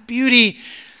that beauty.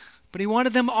 But he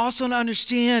wanted them also to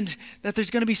understand that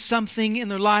there's going to be something in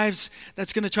their lives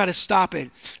that's going to try to stop it.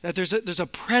 That there's a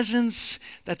presence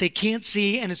that they can't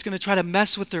see, and it's going to try to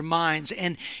mess with their minds.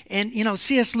 And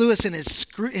C.S. Lewis in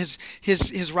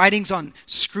his writings on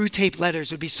screw tape letters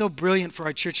would be so brilliant for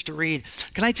our church to read.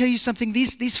 Can I tell you something?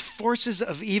 These forces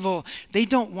of evil, they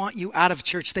don't want you out of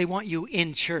church. They want you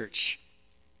in church.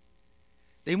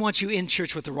 They want you in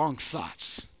church with the wrong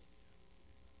thoughts.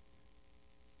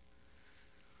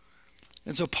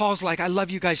 And so Paul's like, I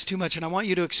love you guys too much, and I want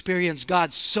you to experience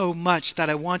God so much that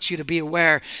I want you to be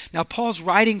aware. Now, Paul's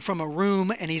writing from a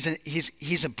room, and he's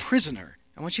a prisoner.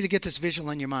 I want you to get this visual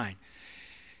in your mind.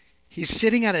 He's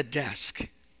sitting at a desk.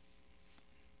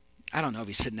 I don't know if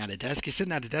he's sitting at a desk. He's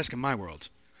sitting at a desk in my world.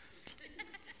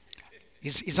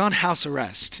 He's on house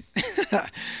arrest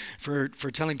for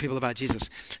telling people about Jesus.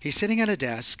 He's sitting at a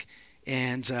desk,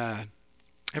 and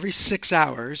every 6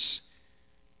 hours,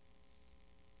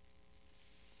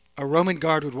 a Roman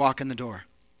guard would walk in the door.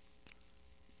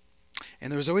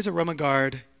 And there was always a Roman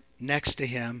guard next to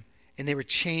him, and they were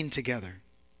chained together.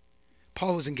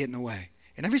 Paul wasn't getting away.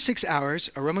 And every 6 hours,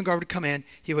 a Roman guard would come in,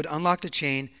 he would unlock the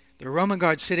chain, the Roman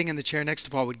guard sitting in the chair next to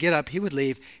Paul would get up, he would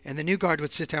leave, and the new guard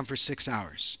would sit down for 6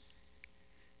 hours.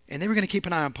 And they were going to keep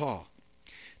an eye on Paul.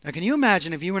 Now, can you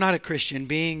imagine if you were not a Christian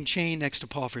being chained next to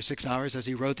Paul for 6 hours as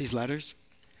he wrote these letters?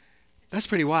 That's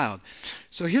pretty wild.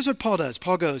 So here's what Paul does.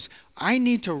 Paul goes, I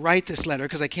need to write this letter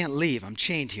because I can't leave. I'm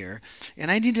chained here. And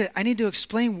I need to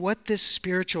explain what this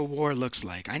spiritual war looks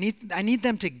like. I need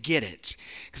them to get it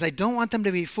because I don't want them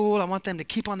to be fooled. I want them to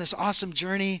keep on this awesome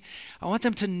journey. I want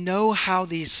them to know how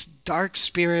these dark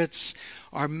spirits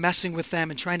are messing with them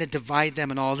and trying to divide them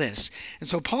and all this. And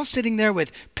so Paul's sitting there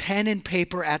with pen and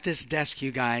paper at this desk,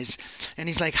 you guys. And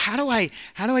he's like, how do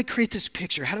I create this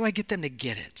picture? How do I get them to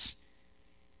get it?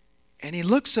 And he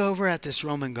looks over at this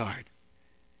Roman guard.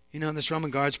 And this Roman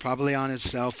guard's probably on his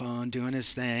cell phone doing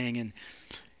his thing.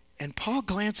 And Paul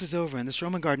glances over, and this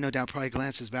Roman guard no doubt probably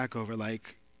glances back over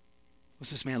like, what's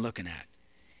this man looking at?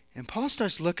 And Paul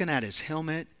starts looking at his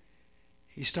helmet.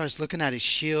 He starts looking at his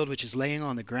shield, which is laying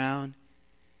on the ground.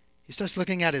 He starts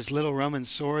looking at his little Roman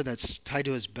sword that's tied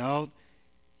to his belt.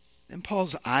 Then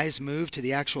Paul's eyes move to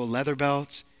the actual leather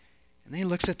belt. And then he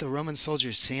looks at the Roman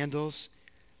soldier's sandals.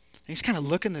 And he's kind of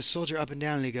looking the soldier up and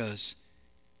down, and he goes,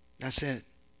 that's it.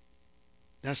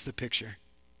 That's the picture.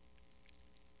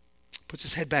 Puts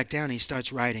his head back down, and he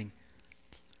starts writing.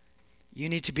 You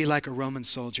need to be like a Roman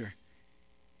soldier.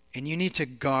 And you need to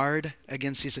guard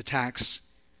against these attacks.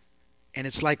 And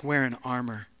it's like wearing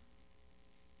armor.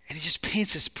 And he just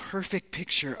paints this perfect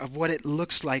picture of what it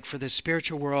looks like for the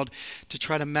spiritual world to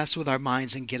try to mess with our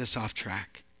minds and get us off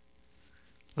track.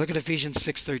 Look at Ephesians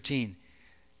 6:13.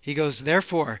 He goes,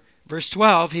 therefore, verse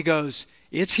 12, he goes,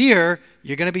 it's here.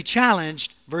 You're going to be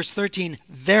challenged. Verse 13,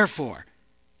 therefore.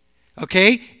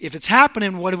 Okay, if it's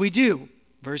happening, what do?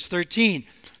 Verse 13,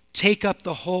 take up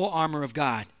the whole armor of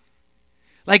God.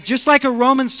 Just like a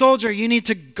Roman soldier, you need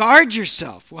to guard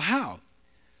yourself. Well, how?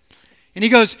 And he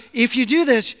goes, if you do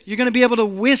this, you're going to be able to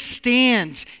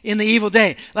withstand in the evil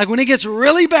day. When it gets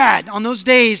really bad on those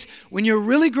days when you're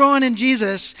really growing in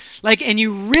Jesus, and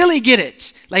you really get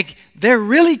it, they're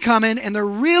really coming and they're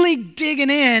really digging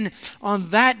in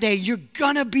on that day, you're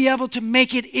going to be able to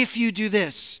make it if you do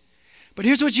this. But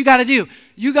here's what you got to do.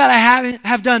 You got to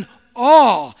have done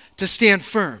all to stand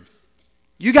firm.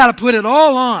 You got to put it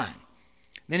all on.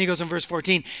 Then he goes in verse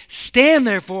 14, stand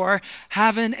therefore,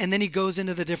 and then he goes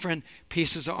into the different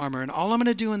pieces of armor. And all I'm going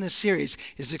to do in this series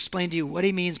is explain to you what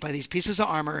he means by these pieces of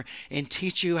armor and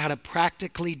teach you how to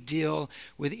practically deal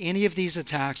with any of these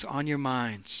attacks on your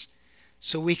minds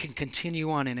so we can continue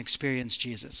on and experience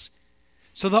Jesus.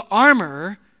 So the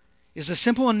armor is a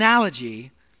simple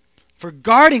analogy for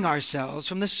guarding ourselves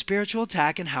from the spiritual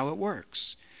attack and how it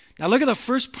works. Now look at the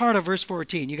first part of verse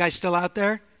 14. You guys still out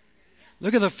there?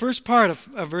 Look at the first part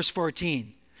of verse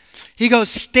 14. He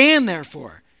goes, stand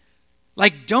therefore.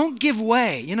 Don't give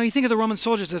way. You think of the Roman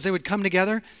soldiers as they would come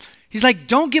together. He's like,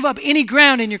 don't give up any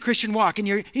ground in your Christian walk, in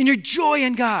your joy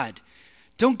in God.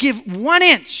 Don't give 1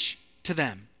 inch to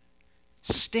them.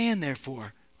 Stand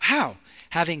therefore. How?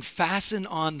 Having fastened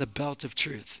on the belt of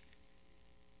truth.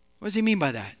 What does he mean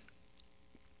by that?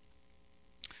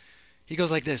 He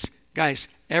goes like this. Guys,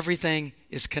 everything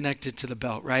is connected to the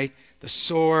belt, right? The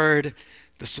sword,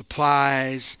 the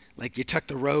supplies, you tuck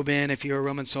the robe in if you're a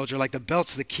Roman soldier, the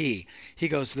belt's the key. He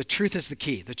goes, the truth is the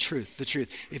key, the truth.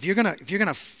 If you're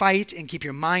gonna fight and keep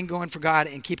your mind going for God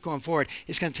and keep going forward,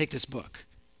 it's gonna take this book.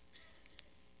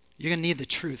 You're gonna need the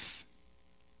truth.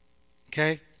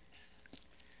 Okay?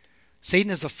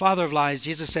 Satan is the father of lies.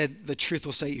 Jesus said the truth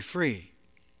will set you free.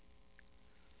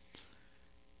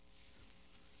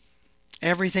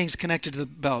 Everything's connected to the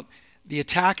belt. The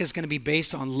attack is going to be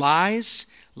based on lies.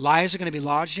 Lies are going to be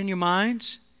lodged in your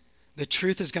mind. The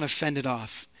truth is going to fend it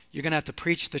off. You're going to have to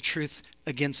preach the truth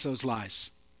against those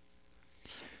lies.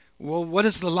 Well, what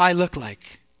does the lie look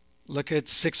like? Look at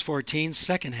 6:14,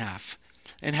 second half.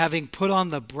 And having put on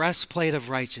the breastplate of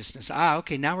righteousness.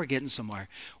 Okay, now we're getting somewhere.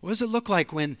 What does it look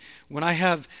like when I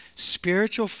have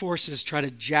spiritual forces try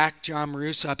to jack John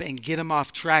Marusa up and get him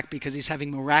off track because he's having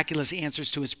miraculous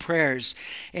answers to his prayers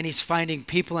and he's finding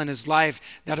people in his life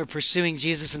that are pursuing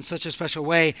Jesus in such a special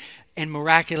way and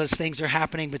miraculous things are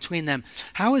happening between them?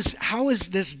 How is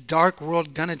this dark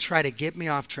world going to try to get me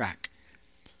off track?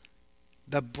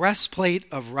 The breastplate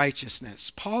of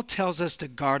righteousness. Paul tells us to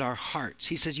guard our hearts.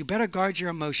 He says, you better guard your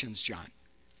emotions, John.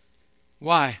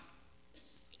 Why?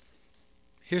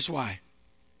 Here's why.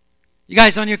 You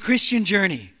guys, on your Christian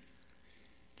journey,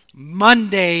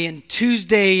 Monday and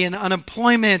Tuesday and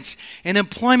unemployment and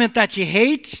employment that you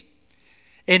hate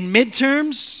and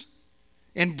midterms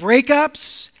and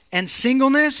breakups and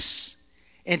singleness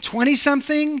and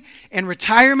 20-something and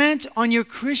retirement, on your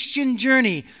Christian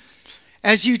journey,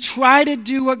 as you try to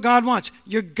do what God wants,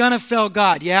 you're going to fail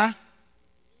God, yeah?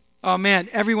 Oh man,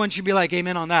 everyone should be like,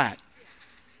 amen on that.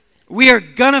 We are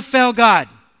going to fail God.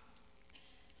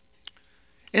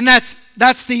 And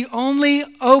that's the only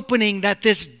opening that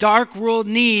this dark world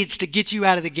needs to get you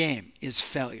out of the game is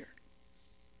failure.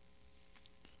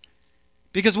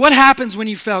 Because what happens when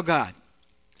you fail God?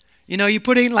 You know, you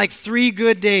put in like 3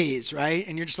 good days, right?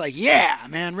 And you're just like, yeah,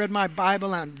 man, read my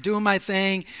Bible, I'm doing my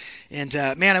thing. And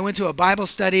man, I went to a Bible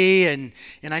study and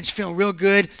I just feel real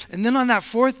good. And then on that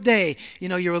 4th day, you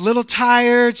know, you're a little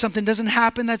tired, something doesn't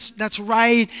happen that's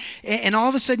right. And all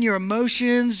of a sudden your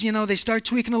emotions, you know, they start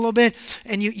tweaking a little bit.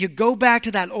 And you go back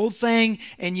to that old thing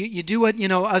and you do what, you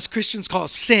know, us Christians call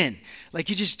sin. Like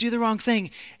you just do the wrong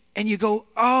thing. And you go,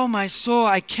 oh, my soul,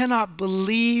 I cannot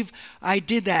believe I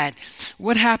did that.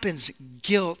 What happens?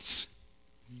 Guilt.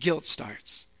 Guilt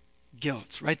starts.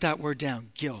 Guilt. Write that word down.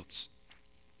 Guilt.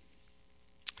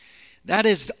 That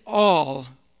is all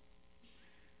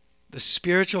the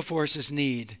spiritual forces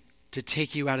need to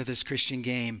take you out of this Christian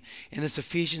game. In this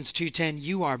Ephesians 2:10,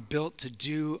 you are built to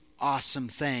do awesome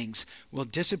things. Will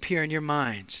disappear in your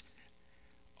mind.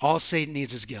 All Satan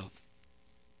needs is guilt.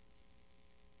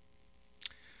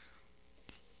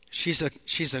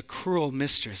 She's a cruel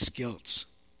mistress, guilt.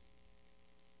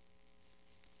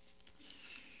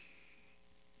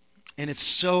 And it's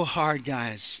so hard,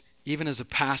 guys, even as a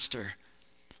pastor,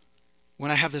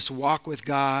 when I have this walk with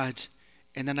God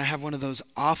and then I have one of those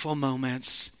awful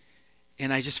moments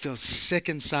and I just feel sick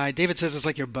inside. David says it's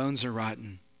like your bones are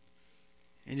rotten.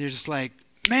 And you're just like,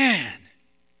 man.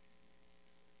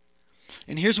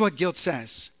 And here's what guilt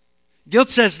says.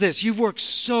 Guilt says this: you've worked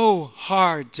so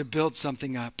hard to build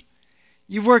something up.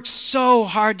 You've worked so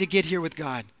hard to get here with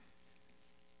God.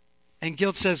 And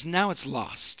guilt says, now it's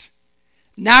lost.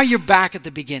 Now you're back at the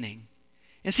beginning.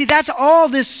 And see, that's all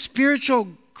this spiritual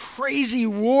crazy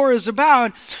war is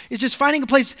about, is just finding a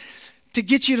place to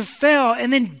get you to fail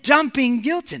and then dumping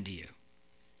guilt into you.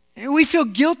 And we feel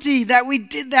guilty that we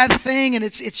did that thing and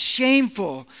it's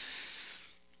shameful.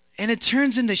 And it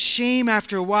turns into shame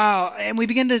after a while, and we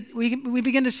begin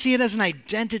to see it as an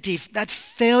identity. That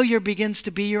failure begins to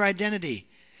be your identity.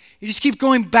 You just keep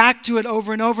going back to it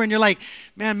over and over, and you're like,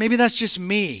 man, maybe that's just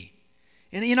me.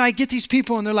 And you know, I get these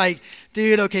people, and they're like,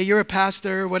 dude, okay, you're a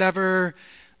pastor, whatever.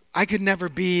 I could never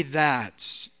be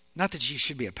that. Not that you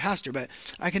should be a pastor, but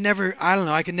I could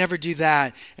never do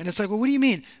that. And it's like, well, what do you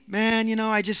mean? Man, you know,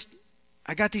 I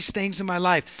got these things in my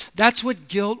life. That's what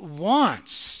guilt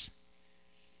wants.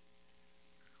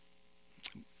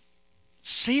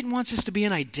 Satan wants this to be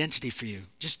an identity for you.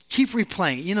 Just keep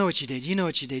replaying it. You know what you did. You know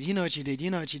what you did. You know what you did.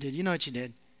 You know what you did. You know what you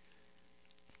did.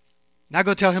 Now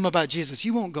go tell him about Jesus.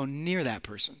 You won't go near that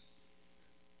person.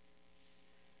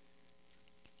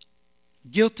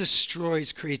 Guilt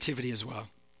destroys creativity as well.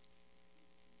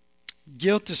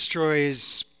 Guilt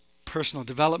destroys personal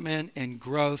development and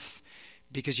growth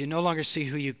because you no longer see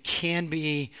who you can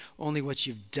be, only what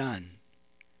you've done.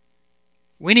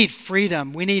 We need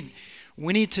freedom. We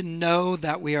need to know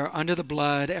that we are under the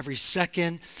blood every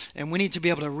second, and we need to be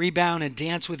able to rebound and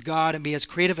dance with God and be as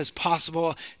creative as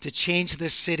possible to change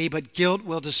this city, but guilt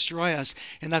will destroy us,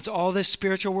 and that's all this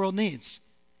spiritual world needs.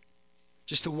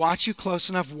 Just to watch you close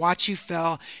enough, watch you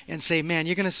fail, and say, man,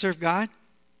 you're going to serve God?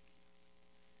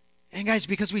 And guys,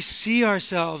 because we see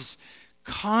ourselves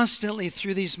constantly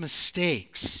through these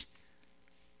mistakes,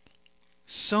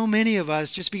 so many of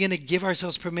us just begin to give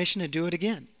ourselves permission to do it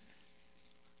again.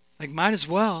 Like, might as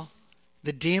well.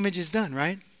 The damage is done,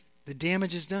 right? The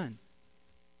damage is done.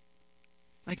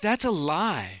 Like, that's a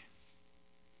lie.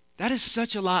 That is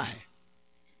such a lie.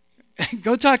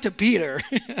 Go talk to Peter.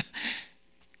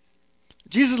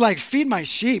 Jesus is like, feed my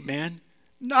sheep, man.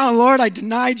 No, Lord, I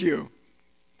denied you.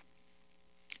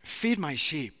 Feed my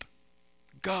sheep.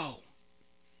 Go.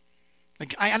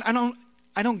 Like, I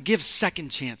don't give second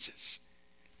chances.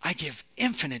 I give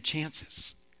infinite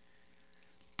chances.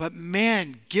 But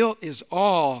man, guilt is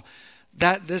all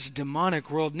that this demonic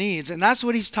world needs. And that's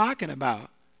what he's talking about.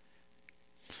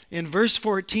 In verse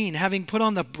 14, having put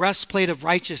on the breastplate of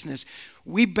righteousness,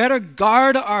 we better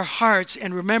guard our hearts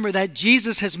and remember that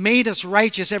Jesus has made us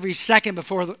righteous every second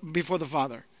before the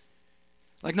Father.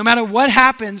 Like, no matter what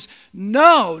happens,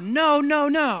 no.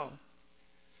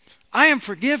 I am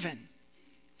forgiven.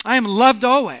 I am loved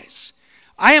always.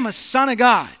 I am a son of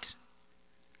God.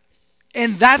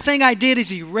 And that thing I did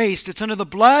is erased. It's under the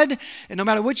blood. And no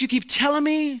matter what you keep telling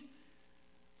me,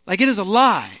 like, it is a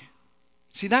lie.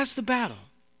 See, that's the battle.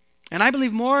 And I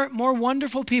believe more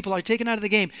wonderful people are taken out of the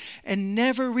game and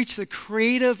never reach the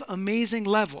creative, amazing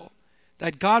level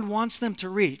that God wants them to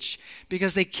reach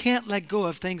because they can't let go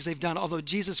of things they've done, although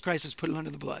Jesus Christ has put it under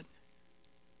the blood.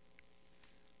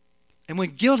 And when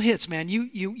guilt hits, man,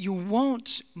 you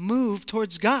won't move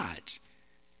towards God.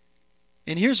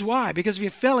 And here's why. Because if you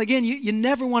fail again, you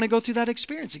never want to go through that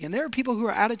experience again. There are people who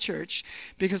are out of church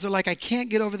because they're like, I can't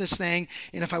get over this thing.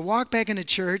 And if I walk back into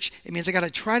church, it means I got to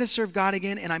try to serve God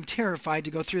again. And I'm terrified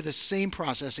to go through the same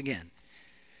process again.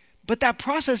 But that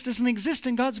process doesn't exist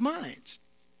in God's mind.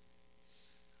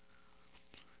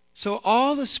 So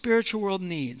all the spiritual world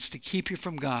needs to keep you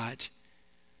from God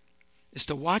is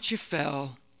to watch you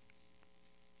fail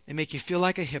and make you feel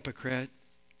like a hypocrite,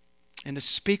 and to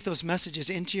speak those messages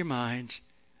into your mind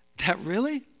that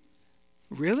really?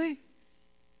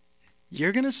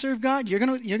 You're going to serve God? You're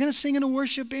going to sing in a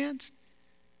worship band?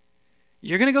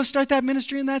 You're going to go start that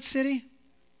ministry in that city?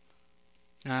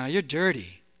 You're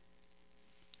dirty.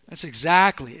 That's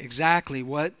exactly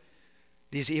what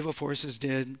these evil forces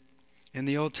did in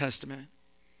the Old Testament.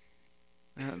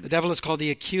 The devil is called the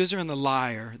accuser and the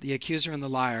liar. The accuser and the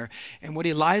liar. And what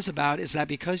he lies about is that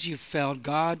because you failed,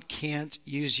 God can't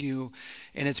use you.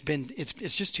 And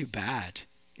it's just too bad.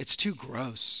 It's too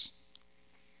gross.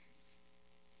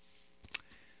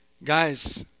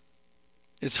 Guys,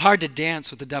 it's hard to dance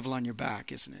with the devil on your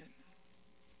back, isn't it?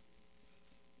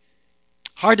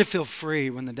 Hard to feel free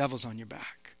when the devil's on your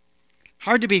back.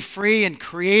 Hard to be free and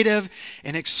creative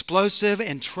and explosive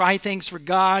and try things for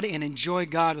God and enjoy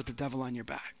God with the devil on your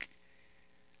back.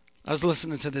 I was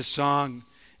listening to this song,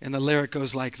 and the lyric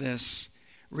goes like this: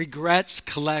 regrets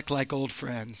collect like old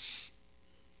friends.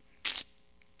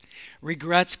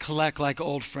 Regrets collect like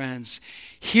old friends.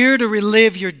 Here to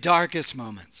relive your darkest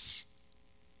moments.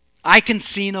 I can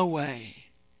see no way.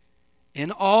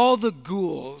 And all the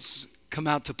ghouls come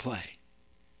out to play.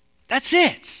 That's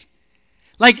it.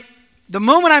 Like, the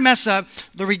moment I mess up,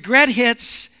 the regret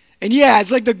hits, and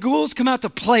it's like the ghouls come out to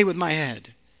play with my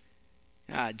head.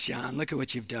 John, look at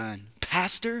what you've done.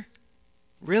 Pastor?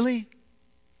 Really?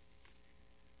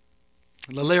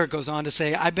 And the lyric goes on to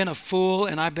say, I've been a fool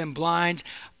and I've been blind.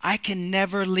 I can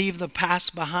never leave the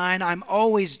past behind. I'm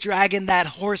always dragging that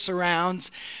horse around.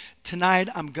 Tonight,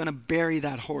 I'm going to bury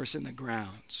that horse in the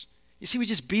ground. You see, we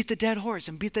just beat the dead horse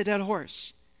and beat the dead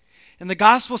horse. And the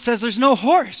gospel says there's no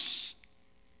horse.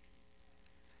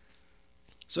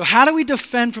 So how do we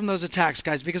defend from those attacks,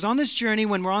 guys? Because on this journey,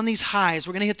 when we're on these highs,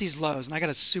 we're going to hit these lows. And I got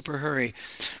to super hurry.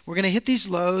 We're going to hit these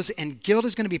lows, and guilt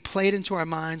is going to be played into our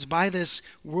minds by this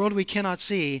world we cannot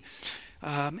see.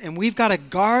 And we've got to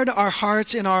guard our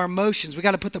hearts and our emotions. We've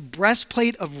got to put the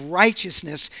breastplate of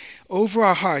righteousness over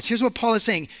our hearts. Here's what Paul is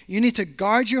saying. You need to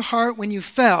guard your heart when you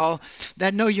fell,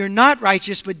 that no, you're not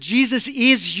righteous, but Jesus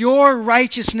is your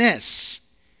righteousness.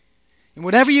 And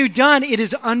whatever you've done, it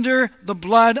is under the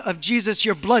blood of Jesus.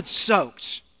 Your blood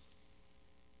soaked.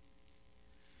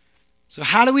 So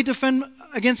how do we defend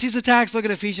against these attacks? Look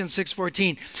at Ephesians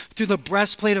 6:14. Through the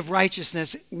breastplate of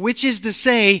righteousness, which is to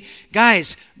say,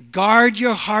 guys, guard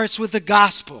your hearts with the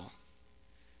gospel.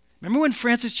 Remember when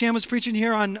Francis Chan was preaching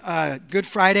here on Good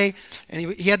Friday,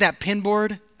 and he had that pin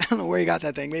board? I don't know where he got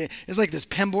that thing. It's like this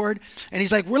pin board. And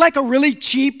he's like, we're like a really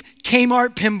cheap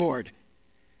Kmart pin board.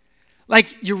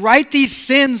 Like, you write these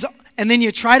sins, and then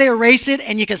you try to erase it,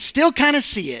 and you can still kind of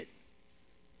see it.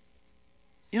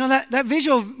 You know, that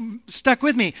visual stuck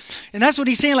with me. And that's what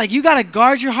he's saying. Like, you got to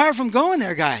guard your heart from going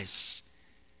there, guys.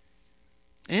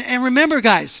 And remember,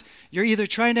 guys, you're either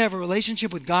trying to have a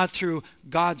relationship with God through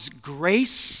God's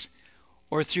grace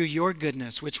or through your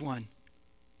goodness. Which one?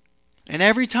 And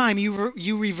every time you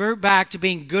revert back to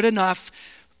being good enough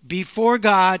before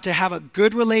God to have a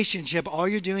good relationship, all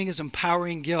you're doing is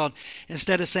empowering guilt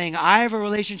instead of saying, I have a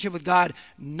relationship with God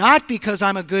not because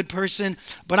I'm a good person,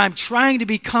 but I'm trying to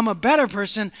become a better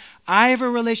person. I have a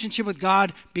relationship with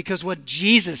God because what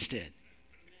Jesus did.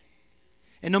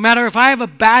 And no matter if I have a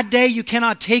bad day, you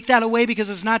cannot take that away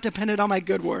because it's not dependent on my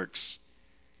good works.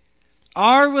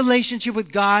 Our relationship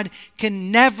with God can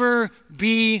never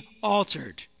be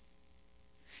altered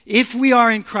if we are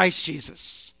in Christ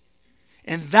Jesus.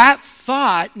 And that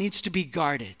thought needs to be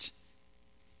guarded.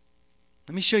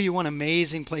 Let me show you one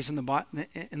amazing place in the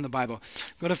Bible.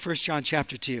 Go to 1 John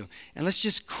chapter 2. And let's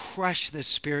just crush this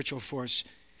spiritual force.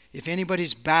 If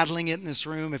anybody's battling it in this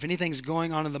room, if anything's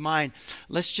going on in the mind,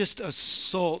 let's just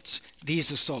assault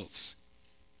these assaults.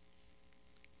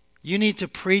 You need to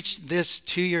preach this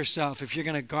to yourself if you're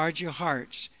going to guard your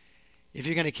hearts, if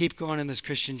you're going to keep going in this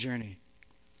Christian journey.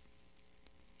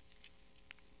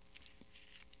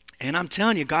 And I'm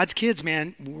telling you, God's kids,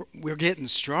 man, we're getting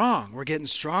strong. We're getting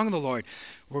strong in the Lord.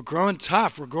 We're growing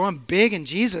tough. We're growing big in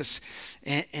Jesus.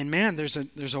 And man, there's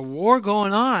a war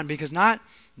going on because not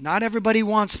everybody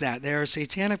wants that. There are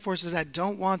satanic forces that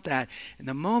don't want that. And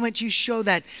the moment you show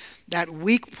that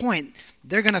weak point,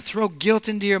 they're going to throw guilt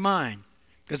into your mind.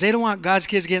 because they don't want God's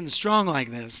kids getting strong like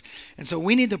this. And so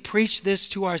we need to preach this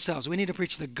to ourselves. We need to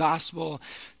preach the gospel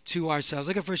to ourselves.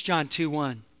 Look at 1 John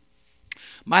 2:1.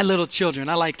 My little children,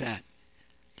 I like that.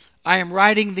 I am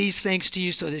writing these things to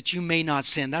you so that you may not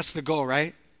sin. That's the goal,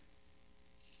 right?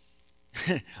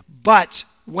 But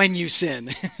when you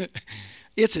sin,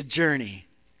 it's a journey.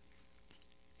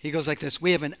 He goes like this: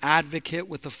 we have an advocate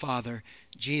with the Father,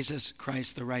 Jesus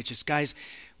Christ the righteous. Guys,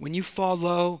 when you fall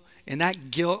low and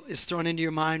that guilt is thrown into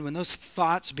your mind, when those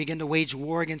thoughts begin to wage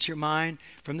war against your mind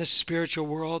from this spiritual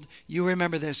world, you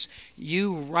remember this.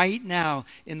 You right now,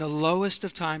 in the lowest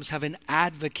of times, have an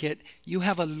advocate. You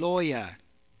have a lawyer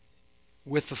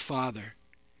with the Father.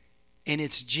 And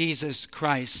it's Jesus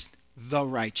Christ the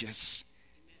righteous.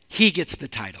 He gets the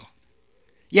title.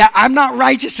 Yeah, I'm not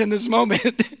righteous in this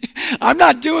moment. I'm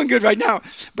not doing good right now.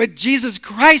 But Jesus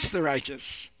Christ the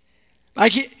righteous,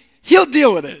 like he'll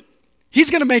deal with it. He's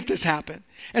going to make this happen.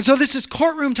 And so this is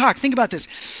courtroom talk. Think about this.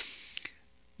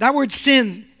 That word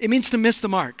sin, it means to miss the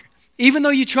mark. Even though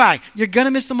you try, you're going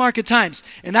to miss the mark at times.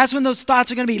 And that's when those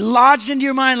thoughts are going to be lodged into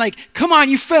your mind like, come on,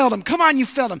 you failed him. Come on, you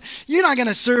failed him. You're not going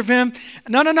to serve him.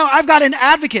 No. I've got an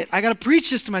advocate. I got to preach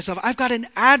this to myself. I've got an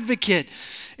advocate.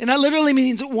 And that literally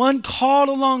means one called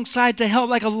alongside to help,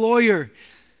 like a lawyer.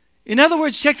 In other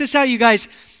words, check this out, you guys.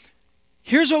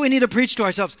 Here's what we need to preach to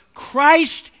ourselves.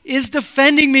 Christ is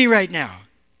defending me right now.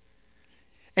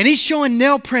 And he's showing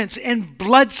nail prints and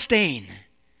blood stain.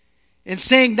 And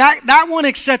saying that one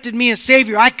accepted me as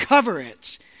Savior. I cover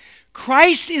it.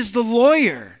 Christ is the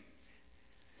lawyer.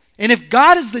 And if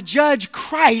God is the judge,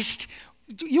 Christ,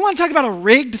 you want to talk about a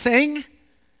rigged thing?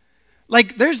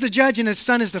 Like there's the judge and his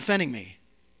son is defending me.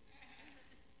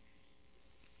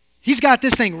 He's got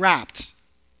this thing wrapped.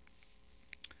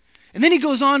 And then he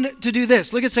goes on to do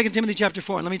this. Look at 2 Timothy chapter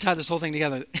 4. And let me tie this whole thing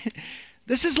together.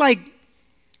 This is like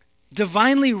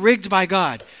divinely rigged by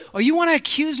God. Oh, you want to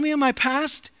accuse me of my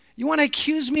past? You want to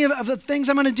accuse me of the things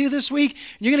I'm going to do this week?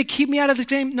 You're going to keep me out of the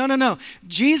game? No.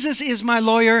 Jesus is my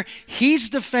lawyer. He's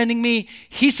defending me.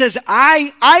 He says,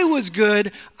 I was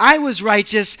good. I was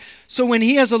righteous. So when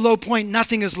he has a low point,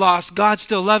 nothing is lost. God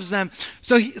still loves them.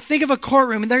 So think of a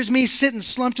courtroom, and there's me sitting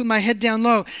slumped with my head down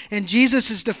low, and Jesus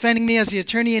is defending me as the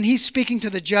attorney, and he's speaking to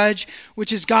the judge,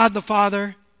 which is God the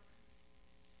Father.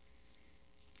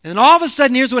 And then all of a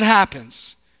sudden, here's what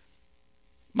happens.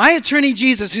 My attorney,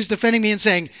 Jesus, who's defending me and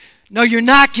saying, no, you're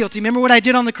not guilty. Remember what I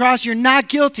did on the cross? You're not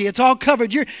guilty. It's all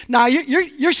covered.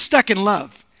 You're stuck in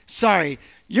love. Sorry.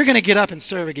 You're going to get up and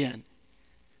serve again.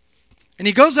 And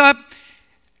he goes up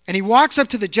and he walks up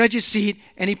to the judge's seat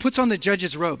and he puts on the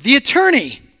judge's robe. The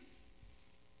attorney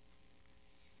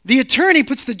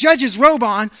puts the judge's robe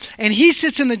on and he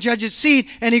sits in the judge's seat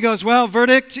and he goes, well,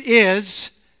 verdict is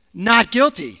not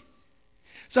guilty.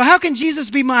 So how can Jesus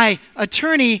be my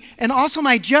attorney and also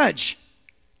my judge?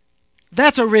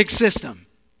 That's a rigged system.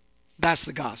 That's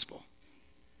the gospel.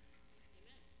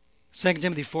 2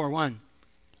 Timothy 4:1.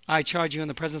 I charge you in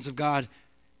the presence of God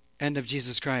and of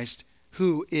Jesus Christ,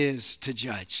 who is to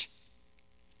judge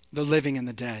the living and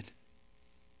the dead.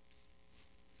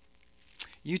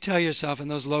 You tell yourself in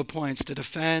those low points to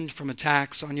defend from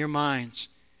attacks on your minds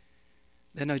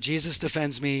that no, Jesus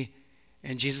defends me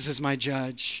and Jesus is my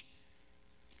judge.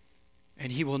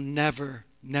 And he will never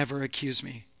accuse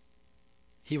me.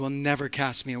 He will never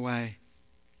cast me away.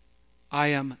 I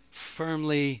am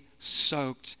firmly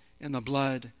soaked in the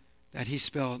blood that he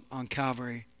spilled on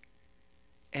Calvary.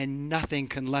 And nothing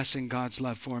can lessen God's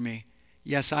love for me.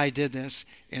 Yes, I did this,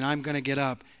 and I'm going to get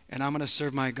up, and I'm going to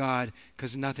serve my God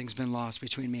because nothing's been lost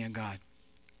between me and God.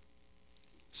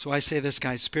 So I say this,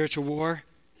 guys, spiritual war,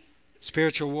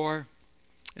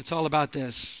 it's all about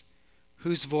this.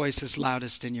 Whose voice is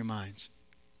loudest in your minds?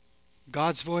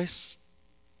 God's voice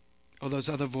or those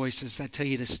other voices that tell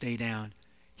you to stay down?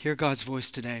 Hear God's voice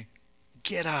today.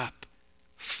 Get up.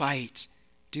 Fight.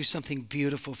 Do something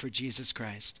beautiful for Jesus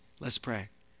Christ. Let's pray.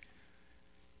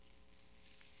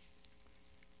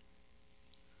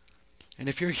 And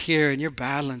if you're here and you're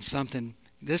battling something,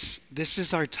 this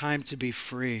is our time to be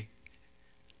free.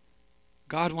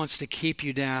 God wants to keep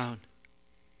you down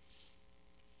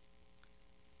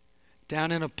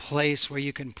in a place where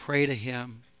you can pray to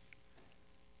him.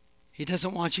 He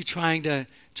doesn't want you trying to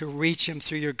reach him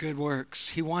through your good works.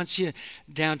 He wants you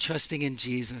down trusting in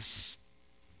Jesus.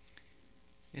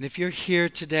 And if you're here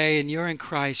today and you're in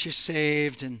Christ, you're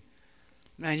saved, and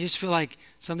man, you just feel like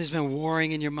something's been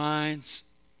warring in your minds.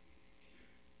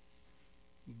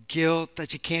 Guilt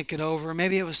that you can't get over.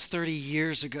 Maybe it was 30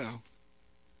 years ago.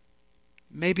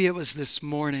 Maybe it was this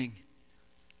morning.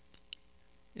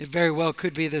 It very well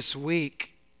could be this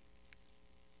week.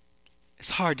 It's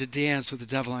hard to dance with the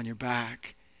devil on your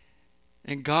back.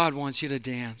 And God wants you to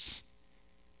dance.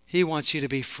 He wants you to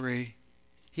be free.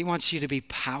 He wants you to be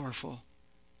powerful.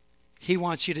 He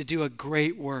wants you to do a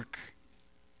great work.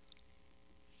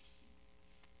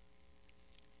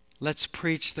 Let's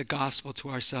preach the gospel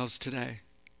to ourselves today.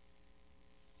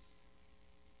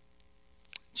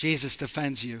 Jesus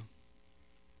defends you,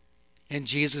 and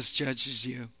Jesus judges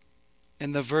you,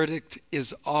 and the verdict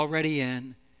is already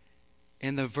in,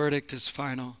 and the verdict is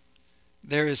final.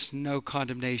 There is no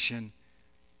condemnation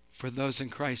for those in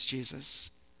Christ Jesus.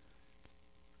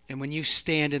 And when you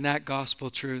stand in that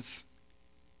gospel truth,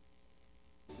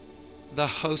 the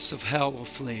hosts of hell will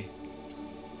flee.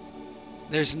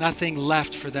 There's nothing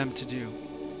left for them to do.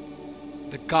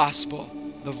 The gospel,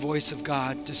 the voice of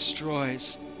God,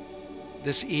 destroys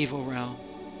this evil realm.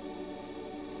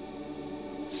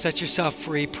 Set yourself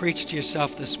free. Preach to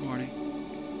yourself this morning.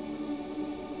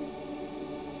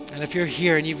 And if you're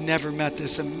here and you've never met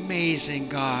this amazing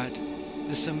God,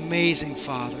 this amazing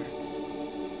Father,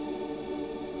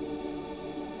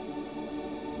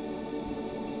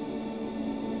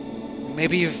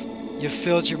 maybe you've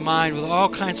filled your mind with all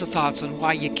kinds of thoughts on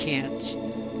why you can't.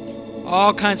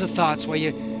 All kinds of thoughts why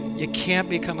you can't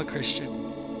become a Christian.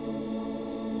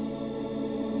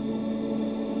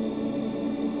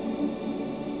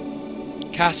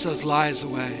 Cast those lies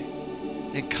away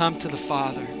and come to the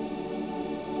Father.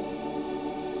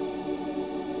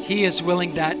 He is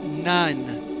willing that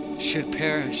none should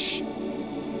perish,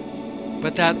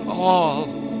 but that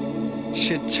all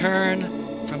should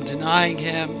turn from denying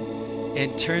Him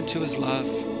and turn to His love.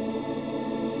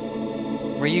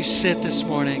 Where you sit this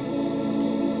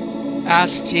morning,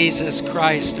 ask Jesus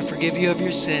Christ to forgive you of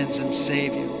your sins and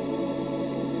save you.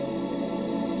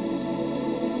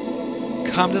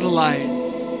 Come to the light.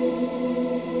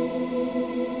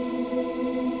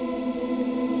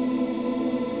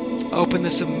 Open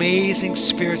this amazing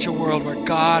spiritual world where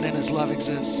God and His love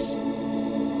exists.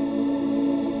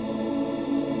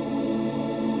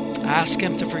 Ask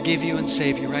Him to forgive you and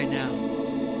save you right now.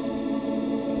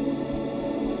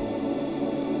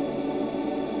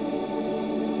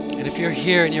 And if you're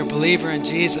here and you're a believer in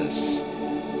Jesus,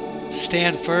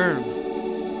 stand firm.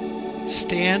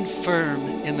 Stand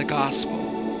firm in the gospel.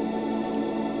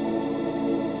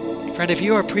 Friend, if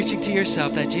you are preaching to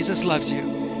yourself that Jesus loves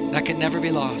you, that can never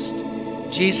be lost.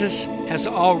 Jesus has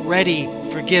already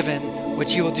forgiven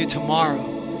what you will do tomorrow,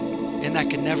 and that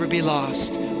can never be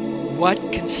lost.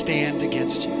 What can stand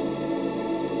against you?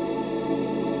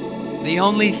 The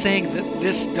only thing that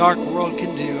this dark world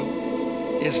can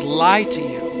do is lie to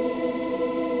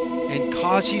you and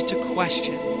cause you to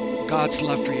question God's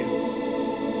love for you.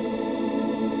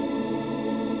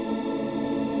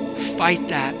 Fight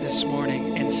that this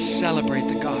morning and celebrate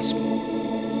the gospel.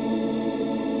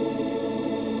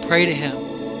 Pray to Him.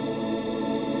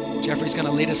 Jeffrey's going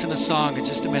to lead us in a song in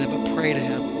just a minute, but pray to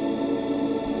Him.